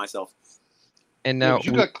better about myself. And now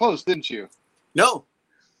you got close, didn't you? No,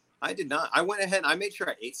 I did not. I went ahead and I made sure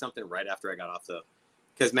I ate something right after I got off though,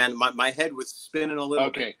 because man, my head was spinning a little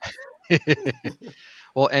bit.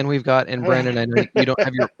 Well, and we've got, and Brandon, I know you don't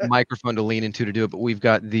have your microphone to lean into to do it, but we've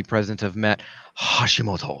got the presence of Matt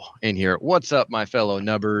Hashimoto in here. What's up, my fellow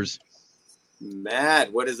nubbers?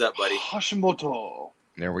 Matt, what is up, buddy? Hashimoto.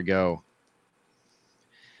 There we go.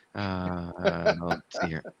 Let's see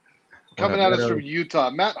here. Coming at us from Utah,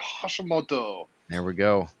 Matt Hashimoto. There we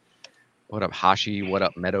go. What up, Hashi? What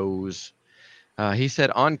up, Meadows? He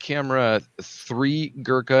said on camera 3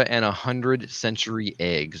 Gurkha and 100 century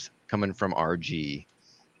eggs coming from RG.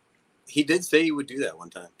 He did say he would do that one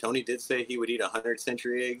time. Tony did say he would eat 100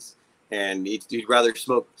 century eggs, and he'd rather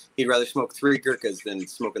smoke 3 Gurkhas than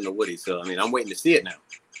smoking the Woody. So I mean, I'm waiting to see it now.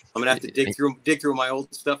 I'm gonna have to dig through my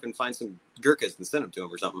old stuff and find some Gurkhas and send them to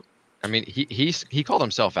him or something. I mean, he called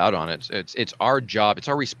himself out on it. It's our job. It's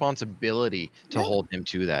our responsibility to hold him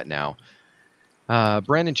to that now.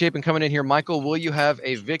 Brandon Chapin coming in here. Michael, will you have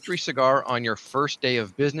a victory cigar on your first day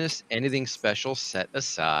of business? Anything special set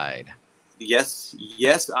aside? Yes,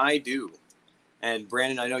 I do. And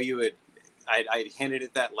Brandon, I know I hinted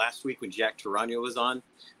at that last week when Jack Tarano was on.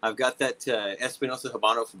 I've got that Espinosa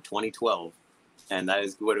Habano from 2012, and that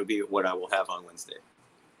is what I will have on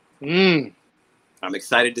Wednesday. I'm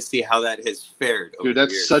excited to see how that has fared. Dude,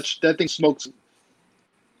 that thing smokes.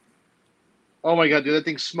 Oh my God, dude, that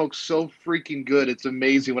thing smokes so freaking good. It's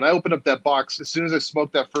amazing. When I opened up that box, as soon as I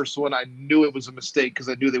smoked that first one, I knew it was a mistake because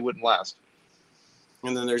I knew they wouldn't last.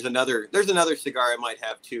 And then there's another cigar I might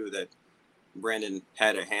have too that Brandon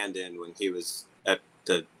had a hand in when he was at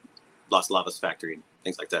the Las Lavas factory and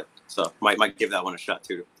things like that. So might give that one a shot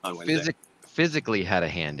too on Wednesday. Physically had a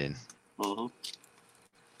hand in. Mm-hmm.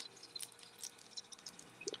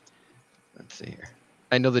 Let's see here.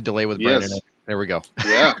 I know the delay with Brandon. Yes. There we go.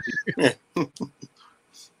 Yeah.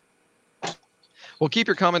 Well, keep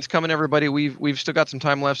your comments coming, everybody. We've still got some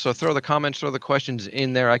time left, so throw the comments, throw the questions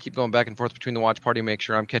in there. I keep going back and forth between the watch party, make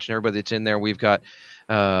sure I'm catching everybody that's in there. We've got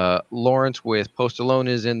Lawrence with Post Alone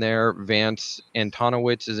is in there. Vance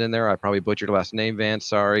Antonowitz is in there. I probably butchered your last name, Vance.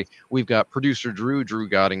 Sorry. We've got producer Drew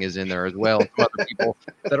Godding is in there as well. Some other people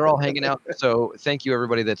that are all hanging out. So thank you,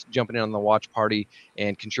 everybody that's jumping in on the watch party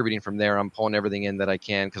and contributing from there. I'm pulling everything in that I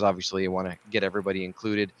can because obviously I want to get everybody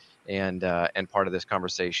included and part of this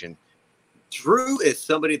conversation. Drew is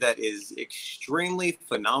somebody that is extremely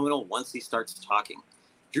phenomenal once he starts talking.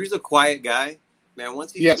 Drew's a quiet guy, man.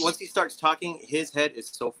 Once he starts talking, his head is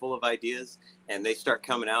so full of ideas, and they start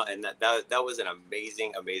coming out. And that was an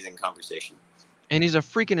amazing conversation. And he's a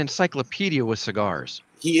freaking encyclopedia with cigars.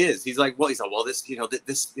 He is. He's like, well, this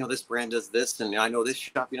brand does this, and I know this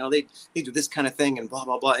shop, they do this kind of thing, and blah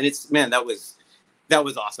blah blah. And it's, man, that was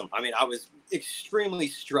awesome. I mean, I was extremely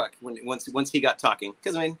struck once he got talking,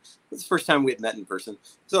 because I mean, it was the first time we had met in person.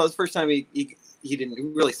 So it was the first time he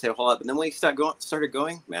didn't really say a whole lot. But then when he started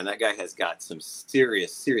going, man, that guy has got some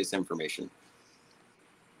serious information.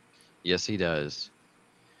 Yes, he does.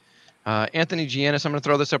 Anthony Giannis, I'm going to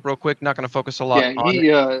throw this up real quick. Not going to focus a lot on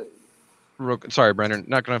it. Sorry, Brandon.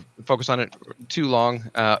 Not going to focus on it too long,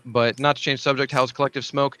 but not to change subject. How's Collective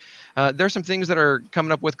Smoke? There's some things that are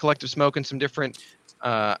coming up with Collective Smoke and some different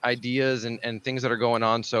ideas and things that are going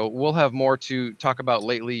on. So we'll have more to talk about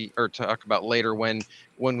later when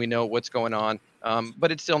we know what's going on.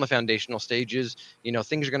 But it's still in the foundational stages.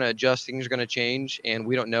 Things are going to adjust, things are going to change, and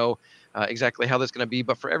we don't know exactly how that's going to be.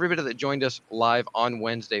 But for everybody that joined us live on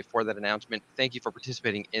Wednesday for that announcement, thank you for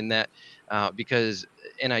participating in that, because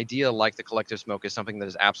an idea like the Collective Smoke is something that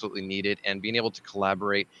is absolutely needed, and being able to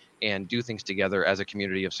collaborate and do things together as a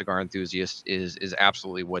community of cigar enthusiasts is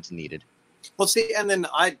absolutely what's needed. Well, see, and then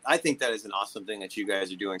I think that is an awesome thing that you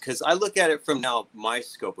guys are doing, because I look at it from now my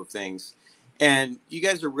scope of things, and you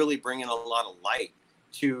guys are really bringing a lot of light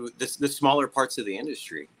to the smaller parts of the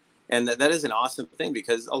industry. And that is an awesome thing,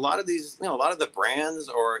 because a lot of these, a lot of the brands,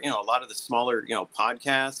 or, a lot of the smaller,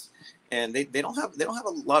 podcasts, and they don't have a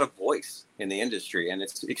lot of voice in the industry, and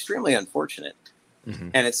it's extremely unfortunate. Mm-hmm.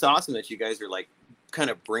 And it's awesome that you guys are like kind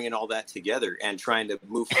of bringing all that together and trying to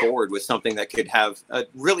move forward with something that could have a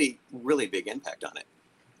really, really big impact on it.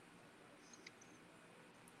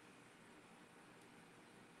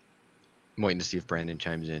 I'm waiting to see if Brandon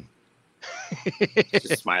chimes in.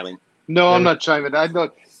 Just smiling. No, I'm not chiming.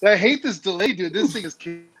 I hate this delay, dude. This thing is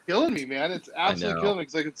killing me, man. It's absolutely killing me.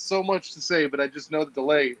 It's like it's so much to say, but I just know the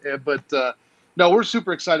delay. But no, we're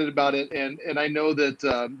super excited about it, and I know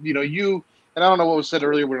that you. And I don't know what was said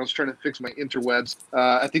earlier when I was trying to fix my interwebs.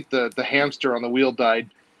 I think the hamster on the wheel died,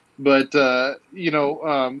 but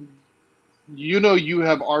you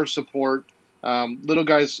have our support. Little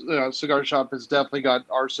Guys Cigar Shop has definitely got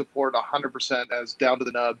our support 100% as down to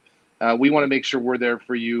the nub. We want to make sure we're there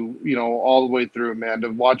for you, all the way through, man, to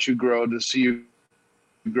watch you grow, to see you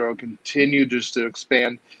grow, continue just to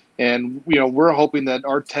expand. And, we're hoping that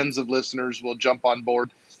our tens of listeners will jump on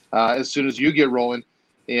board as soon as you get rolling.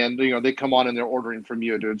 And, they come on and they're ordering from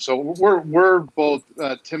you, dude. So we're both,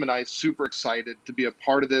 Tim and I, super excited to be a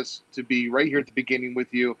part of this, to be right here at the beginning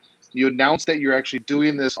with you. You announced that you're actually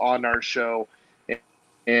doing this on our show,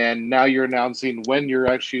 and now you're announcing when you're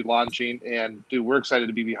actually launching. And, dude, we're excited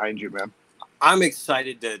to be behind you, man. I'm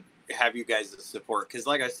excited to have you guys' support, because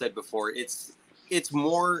like I said before, it's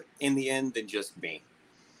more in the end than just me,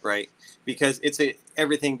 right? Because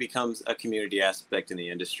everything becomes a community aspect in the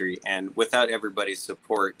industry, and without everybody's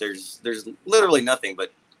support, there's literally nothing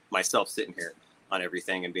but myself sitting here. on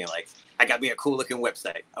everything and being like, I got me a cool looking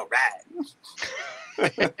website. All right.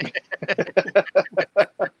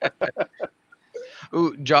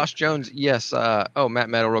 Ooh, Josh Jones, yes. Matt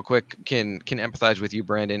Meadow, real quick, can empathize with you,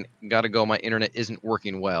 Brandon. Got to go. My internet isn't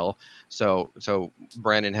working well, so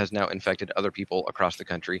Brandon has now infected other people across the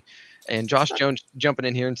country, and Josh Jones jumping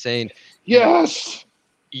in here and saying, Yes.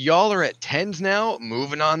 "Y'all are at 10s now.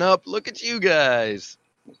 Moving on up. Look at you guys."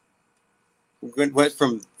 Went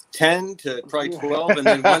from 10 to probably 12, and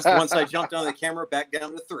then once I jumped on the camera, back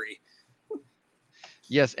down to 3.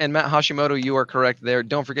 Yes, and Matt Hashimoto, you are correct there.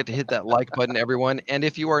 Don't forget to hit that like button, everyone. And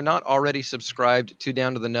if you are not already subscribed to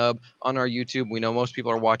Down to the Nub on our YouTube, we know most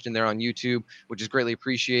people are watching there on YouTube, which is greatly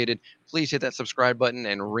appreciated. Please hit that subscribe button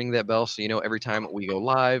and ring that bell so you know every time we go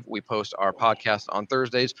live. We post our podcast on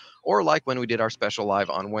Thursdays, or like when we did our special live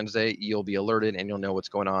on Wednesday, you'll be alerted and you'll know what's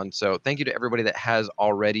going on. So thank you to everybody that has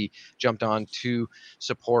already jumped on to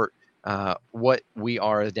support what we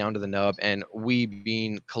are as Down to the Nub, and we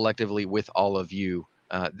being collectively with all of you.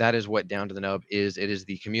 That is what Down to the Nub is. It is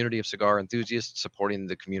the community of cigar enthusiasts supporting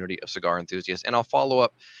the community of cigar enthusiasts. And I'll follow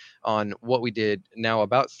up on what we did now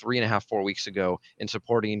about 3.5, 4 weeks ago in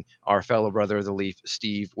supporting our fellow brother of the Leaf,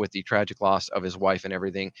 Steve, with the tragic loss of his wife and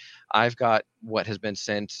everything. I've got what has been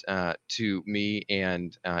sent to me,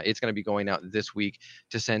 and it's going to be going out this week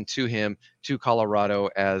to send to him to Colorado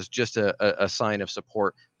as just a sign of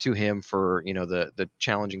support to him for, you know, the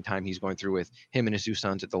challenging time he's going through with him and his 2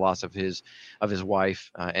 sons at the loss of his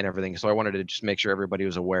wife and everything. So I wanted to just make sure everybody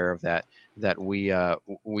was aware of that we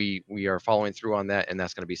are following through on that, and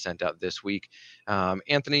that's going to be sent out this week.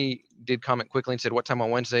 Anthony did comment quickly and said, what time on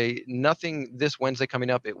Wednesday? Nothing this Wednesday coming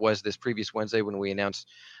up. It was this previous Wednesday when we announced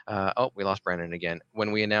we lost Brandon again,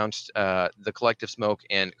 when we announced the Collective Smoke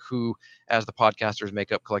and who as the podcasters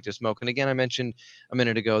make up Collective Smoke. And again, I mentioned a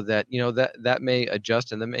minute ago that, you know, that may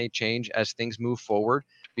adjust and that may change as things move forward,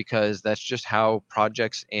 because that's just how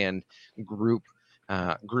projects and group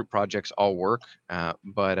projects all work.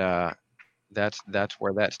 But that's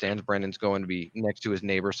where that stands. Brandon's going to be next to his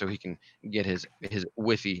neighbor so he can get his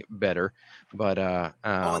Wi-Fi better. But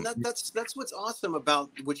and that's what's awesome about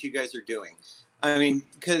what you guys are doing. I mean,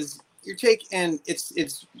 because your take, and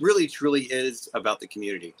it's really truly is about the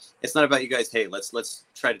community. It's not about you guys. Hey, let's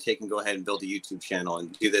try to take and go ahead and build a YouTube channel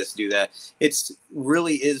and do this, do that. It's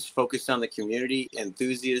really is focused on the community,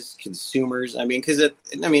 enthusiasts, consumers. I mean, because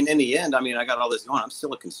in the end, I mean, I got all this going. I'm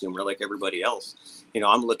still a consumer like everybody else. You know,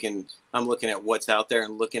 I'm looking at what's out there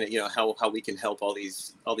and looking at, you know, how we can help all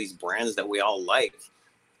these brands that we all like,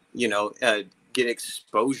 you know, get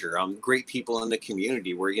exposure. Great people in the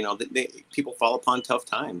community where, you know, people fall upon tough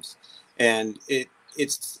times, and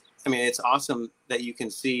it's awesome that you can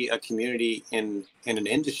see a community in an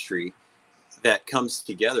industry that comes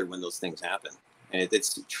together when those things happen, and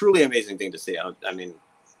it's a truly amazing thing to see. I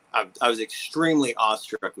was extremely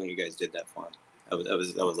awestruck when you guys did that for him.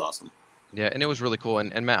 That was awesome. Yeah, and it was really cool.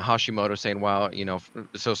 And Matt Hashimoto saying, wow, you know,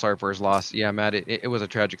 so sorry for his loss. Yeah, Matt, it was a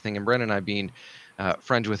tragic thing. And Brandon and I being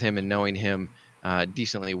friends with him and knowing him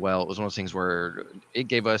decently well, it was one of those things where it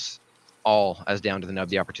gave us all, as Down to the Nub,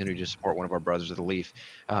 the opportunity to support one of our brothers of the Leaf.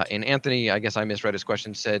 And Anthony, I guess I misread his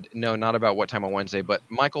question, said, no, not about what time on Wednesday, but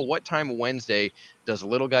Michael, what time Wednesday does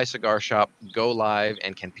Little Guy Cigar Shop go live,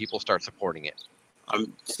 and can people start supporting it?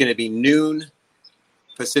 It's going to be noon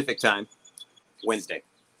Pacific time, Wednesday,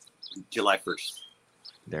 July 1st.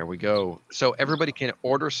 There we go. So everybody can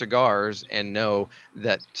order cigars and know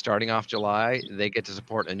that starting off July, they get to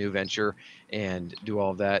support a new venture and do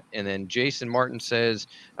all of that. And then Jason Martin says,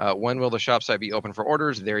 when will the shop site be open for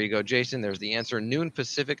orders? There you go, Jason. There's the answer. Noon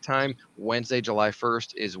Pacific time, Wednesday, July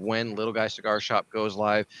 1st is when Little Guy Cigar Shop goes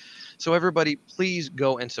live. So everybody, please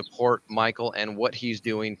go and support Michael and what he's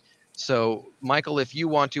doing. So, Michael, if you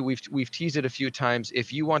want to, we've teased it a few times.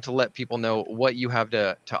 If you want to let people know what you have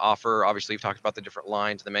to offer, obviously we've talked about the different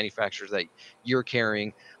lines, the manufacturers that you're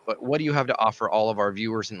carrying, but what do you have to offer all of our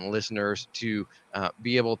viewers and listeners to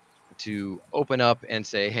be able to open up and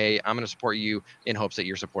say, hey, I'm going to support you in hopes that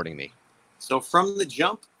you're supporting me? So from the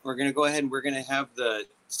jump, we're going to go ahead and we're going to have the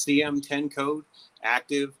CM10 code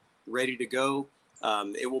active, ready to go.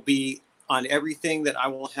 It will be on everything that I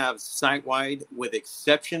will have site-wide, with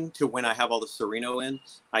exception to when I have all the Sereno in.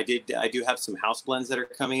 I do have some house blends that are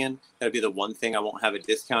coming in. That'll be the one thing I won't have a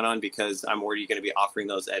discount on, because I'm already going to be offering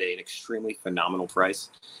those at an extremely phenomenal price.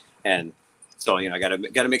 And so, you know, I got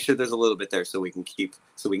to make sure there's a little bit there so we can keep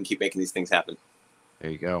making these things happen.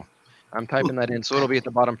 There you go. I'm typing that in, so it'll be at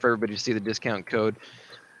the bottom for everybody to see the discount code.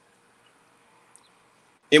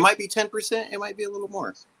 It might be 10%. It might be a little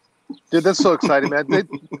more. Dude, that's so exciting, man.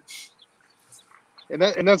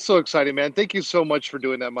 And that's so exciting, man. Thank you so much for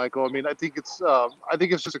doing that, Michael. I mean, I think it's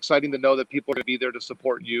just exciting to know that people are going to be there to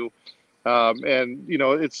support you. And you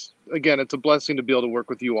know, it's a blessing to be able to work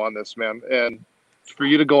with you on this, man. And for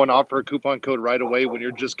you to go and offer a coupon code right away when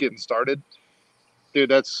you're just getting started, dude,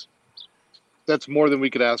 that's more than we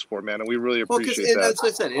could ask for, man. And we really appreciate that. As I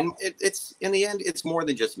said, it's in the end, it's more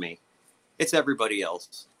than just me. It's everybody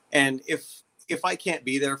else. And if I can't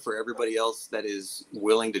be there for everybody else that is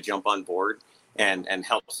willing to jump on board and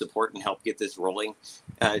help support and help get this rolling,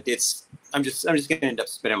 I'm just going to end up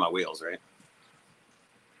spinning my wheels, right?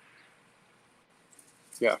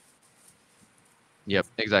 Yeah. Yep,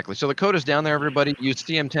 exactly. So the code is down there, everybody. Use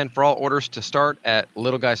CM10 for all orders to start at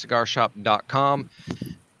littleguycigarshop.com.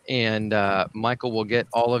 And Michael will get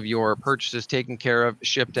all of your purchases taken care of,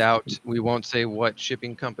 shipped out. We won't say what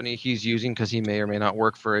shipping company he's using because he may or may not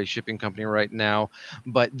work for a shipping company right now.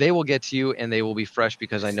 But they will get to you and they will be fresh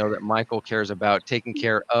because I know that Michael cares about taking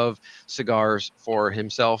care of cigars for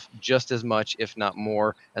himself just as much, if not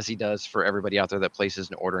more, as he does for everybody out there that places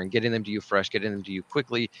an order, and getting them to you fresh, getting them to you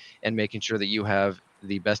quickly, and making sure that you have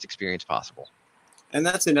the best experience possible. And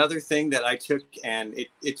that's another thing that I took, and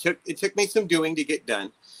it took me some doing to get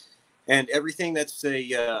done. And everything that's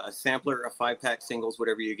a sampler, a 5-pack singles,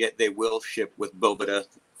 whatever you get, they will ship with Boveda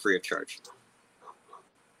free of charge.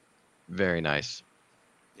 Very nice.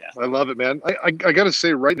 Yeah, I love it, man. I got to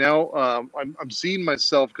say right now, I'm seeing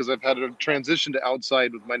myself because I've had a transition to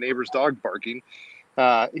outside with my neighbor's dog barking.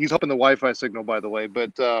 He's helping the Wi-Fi signal, by the way.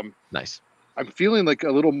 But nice. I'm feeling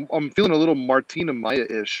a little Martina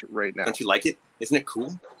Maya-ish right now. Don't you like it? Isn't it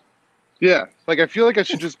cool? Yeah, like I feel like I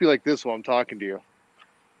should just be like this while I'm talking to you.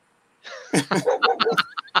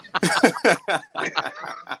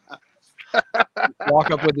 Walk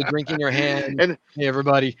up with a drink in your hand. And hey,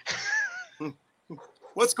 everybody.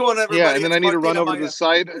 What's going on, everybody? Yeah, and then it's I need Martina to run over Maya. to the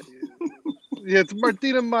side. Yeah, it's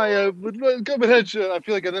Martina Maya. Come ahead, I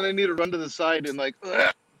feel like, and then I need to run to the side and like.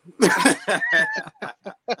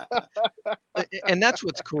 And that's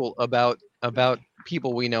what's cool about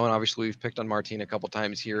people we know, and obviously we've picked on Martin a couple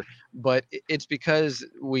times here, but it's because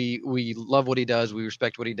we love what he does, we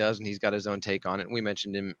respect what he does, and he's got his own take on it. And we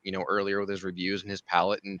mentioned him, earlier with his reviews and his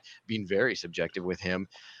palate and being very subjective with him.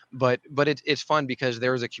 But it's fun because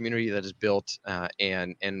there is a community that is built,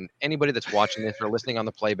 and anybody that's watching this or listening on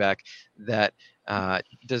the playback that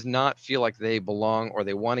does not feel like they belong or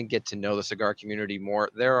they want to get to know the cigar community more.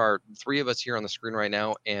 There are 3 of us here on the screen right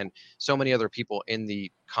now, and so many other people in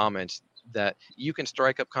the comments that you can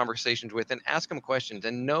strike up conversations with and ask them questions.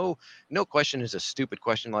 And no question is a stupid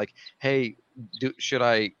question like, hey, should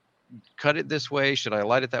I cut it this way? Should I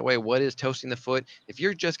light it that way? What is toasting the foot? If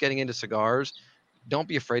you're just getting into cigars, don't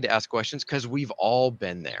be afraid to ask questions because we've all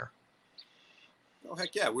been there. Oh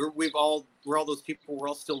heck yeah, we're all those people. We're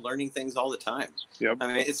all still learning things all the time. Yep. I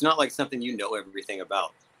mean, it's not like something you know everything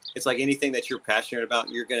about. It's like anything that you're passionate about,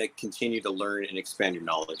 you're going to continue to learn and expand your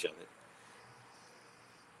knowledge of it.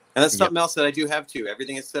 And that's something else that I do have too.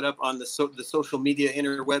 Everything is set up on the social media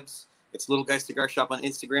interwebs. It's Little Guy Cigar Shop on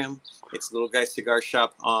Instagram. It's Little Guy Cigar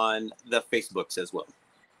Shop on the Facebooks as well.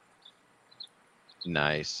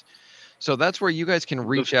 Nice. So that's where you guys can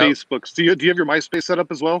reach out. Facebooks. Do you have your MySpace set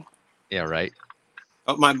up as well? Yeah, right.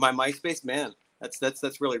 Oh, my MySpace, man.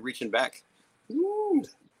 That's really reaching back. Woo.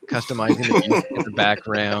 Customizing the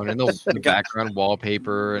background and the background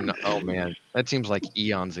wallpaper, and oh man, that seems like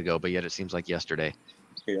eons ago, but yet it seems like yesterday.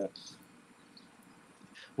 Yeah.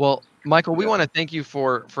 Well, Michael, we want to thank you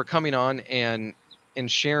for coming on and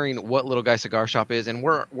sharing what Little Guy Cigar Shop is, and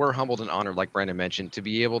we're humbled and honored, like Brandon mentioned, to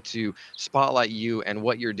be able to spotlight you and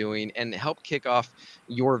what you're doing and help kick off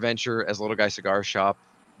your venture as Little Guy Cigar Shop,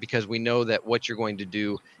 because we know that what you're going to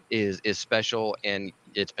do is special and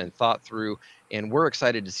it's been thought through, and we're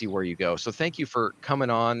excited to see where you go. So thank you for coming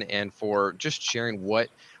on and for just sharing what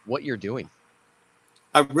you're doing.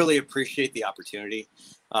 I really appreciate the opportunity.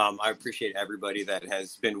 I appreciate everybody that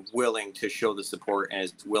has been willing to show the support and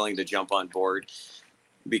is willing to jump on board,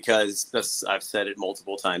 because I've said it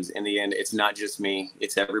multiple times. In the end, it's not just me;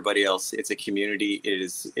 it's everybody else. It's a community.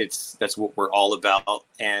 That's what we're all about.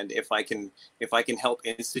 And if I can help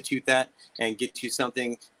institute that and get you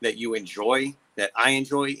something that you enjoy, that I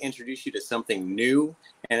enjoy, introduce you to something new,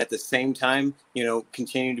 and at the same time,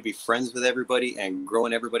 continuing to be friends with everybody and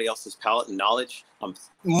growing everybody else's palate and knowledge, I'm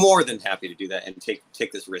more than happy to do that and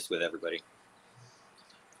take this risk with everybody.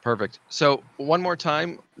 Perfect. So one more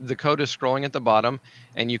time, the code is scrolling at the bottom,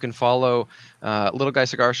 and you can follow Little Guy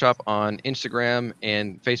Cigar Shop on Instagram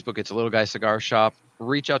and Facebook. It's Little Guy Cigar Shop.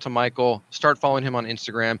 reach out to Michael, start following him on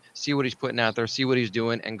Instagram, see what he's putting out there, see what he's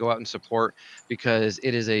doing, and go out and support, because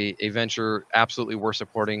it is a venture absolutely worth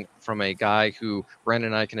supporting from a guy who Brandon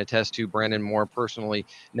and I can attest to. Brandon more personally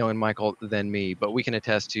knowing Michael than me, but we can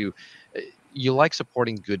attest to you like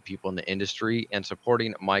supporting good people in the industry, and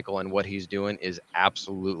supporting Michael and what he's doing is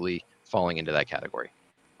absolutely falling into that category.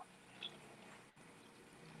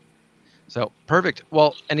 So perfect.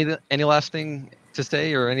 Well, any last thing to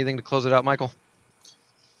say or anything to close it out, Michael?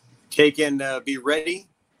 Take and be ready.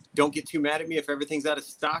 Don't get too mad at me if everything's out of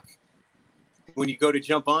stock when you go to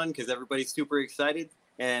jump on, because everybody's super excited.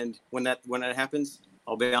 And when that happens,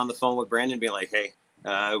 I'll be on the phone with Brandon being like, hey,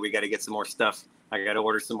 we got to get some more stuff. I got to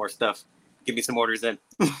order some more stuff. Give me some orders in.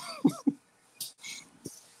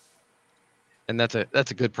 And that's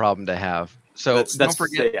a good problem to have. So don't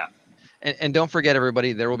forget. Yeah. And don't forget,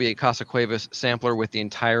 everybody, there will be a Casa Cuevas sampler with the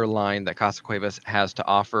entire line that Casa Cuevas has to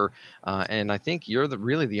offer. And I think you're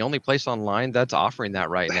really the only place online that's offering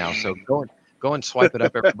that right now. So go and swipe it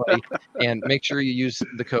up, everybody. And make sure you use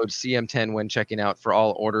the code CM10 when checking out for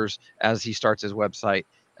all orders as he starts his website.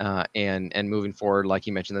 And moving forward, like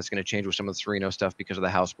you mentioned, that's going to change with some of the Sereno stuff because of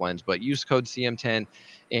the house blends. But use code CM10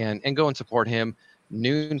 and go and support him.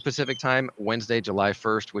 Noon Pacific time, Wednesday, July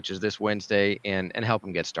 1st, which is this Wednesday, and help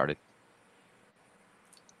him get started.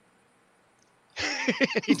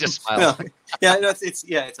 He just smiled. No, yeah, no,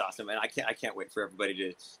 it's awesome, and I can't wait for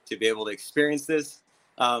everybody to be able to experience this.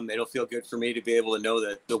 It'll feel good for me to be able to know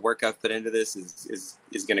that the work I've put into this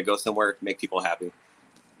is going to go somewhere, make people happy.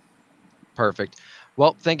 Perfect.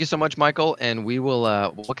 Well, thank you so much, Michael, and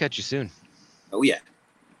we'll catch you soon. Oh yeah.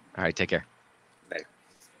 All right, take care. Bye.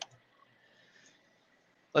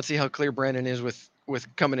 Let's see how clear Brandon is with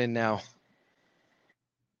coming in now.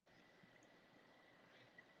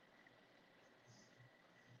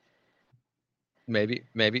 Maybe.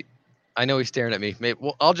 I know he's staring at me. Maybe,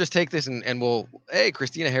 well, I'll just take this and we'll. Hey,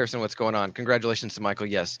 Christina Harrison, what's going on? Congratulations to Michael.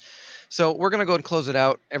 Yes. So we're gonna go and close it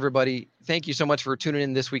out, everybody. Thank you so much for tuning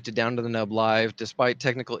in this week to Down to the Nub Live, despite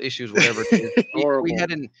technical issues, whatever it is. we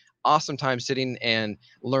had an awesome time sitting and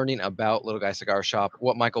learning about Little Guy Cigar Shop,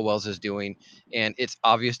 what Michael Wells is doing, and it's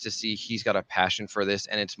obvious to see he's got a passion for this,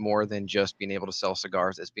 and it's more than just being able to sell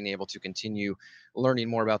cigars. It's being able to continue learning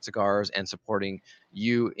more about cigars and supporting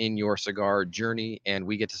you in your cigar journey, and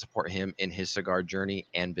we get to support him in his cigar journey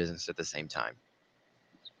and business at the same time.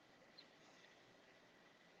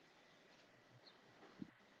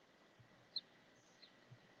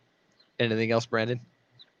 Anything else, Brandon?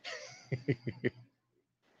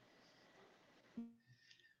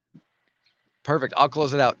 Perfect. I'll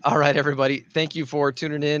close it out. All right, everybody. Thank you for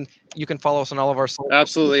tuning in. You can follow us on all of our socials.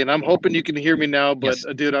 Absolutely. And I'm hoping you can hear me now, but Yes.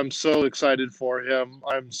 Dude, I'm so excited for him.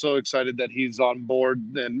 I'm so excited that he's on board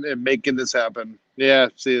and making this happen. Yeah,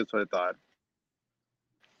 see, that's what I thought.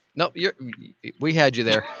 No, we had you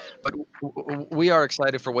there, but we are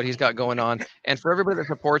excited for what he's got going on. And for everybody that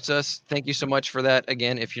supports us, thank you so much for that.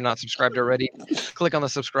 Again, if you're not subscribed already, click on the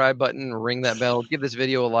subscribe button, ring that bell, give this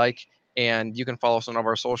video a like, and you can follow us on all of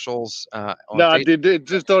our socials. On Facebook. Dude,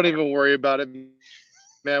 just don't even worry about it,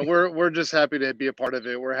 man. We're just happy to be a part of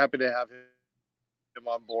it. We're happy to have him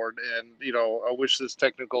on board. And, you know, I wish this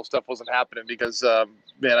technical stuff wasn't happening because,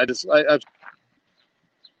 man, I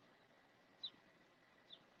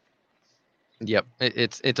Yep,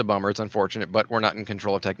 it's a bummer. It's unfortunate, but we're not in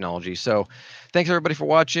control of technology. So thanks everybody for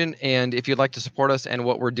watching. And if you'd like to support us and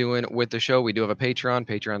what we're doing with the show, we do have a Patreon,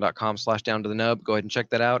 patreon.com/downtothenub. Go ahead and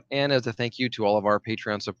check that out. And as a thank you to all of our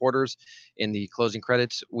Patreon supporters, in the closing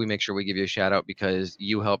credits, we make sure we give you a shout out because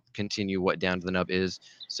you help continue what Down to the Nub is.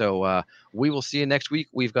 So we will see you next week.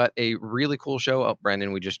 We've got a really cool show. Oh,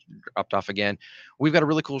 Brandon, we just dropped off again. We've got a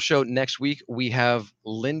really cool show next week. We have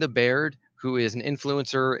Linda Baird, who is an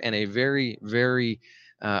influencer and a very, very,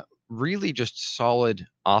 really just solid,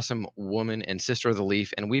 awesome woman and sister of the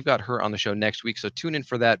leaf. And we've got her on the show next week. So tune in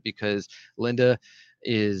for that because Linda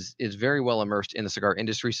is very well immersed in the cigar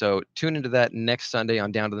industry. So tune into that next Sunday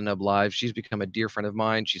on Down to the Nub Live. She's become a dear friend of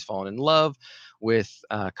mine. She's fallen in love with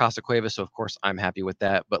Casa Cuevas. So of course I'm happy with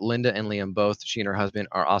that. But Linda and Liam both, she and her husband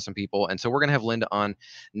are awesome people. And so we're going to have Linda on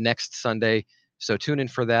next Sunday. So tune in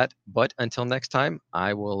for that. But until next time,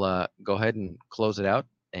 I will go ahead and close it out.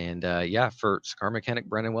 And yeah, for Cigar Mechanic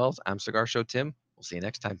Brandon Wells, I'm Cigar Show Tim. We'll see you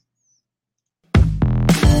next time.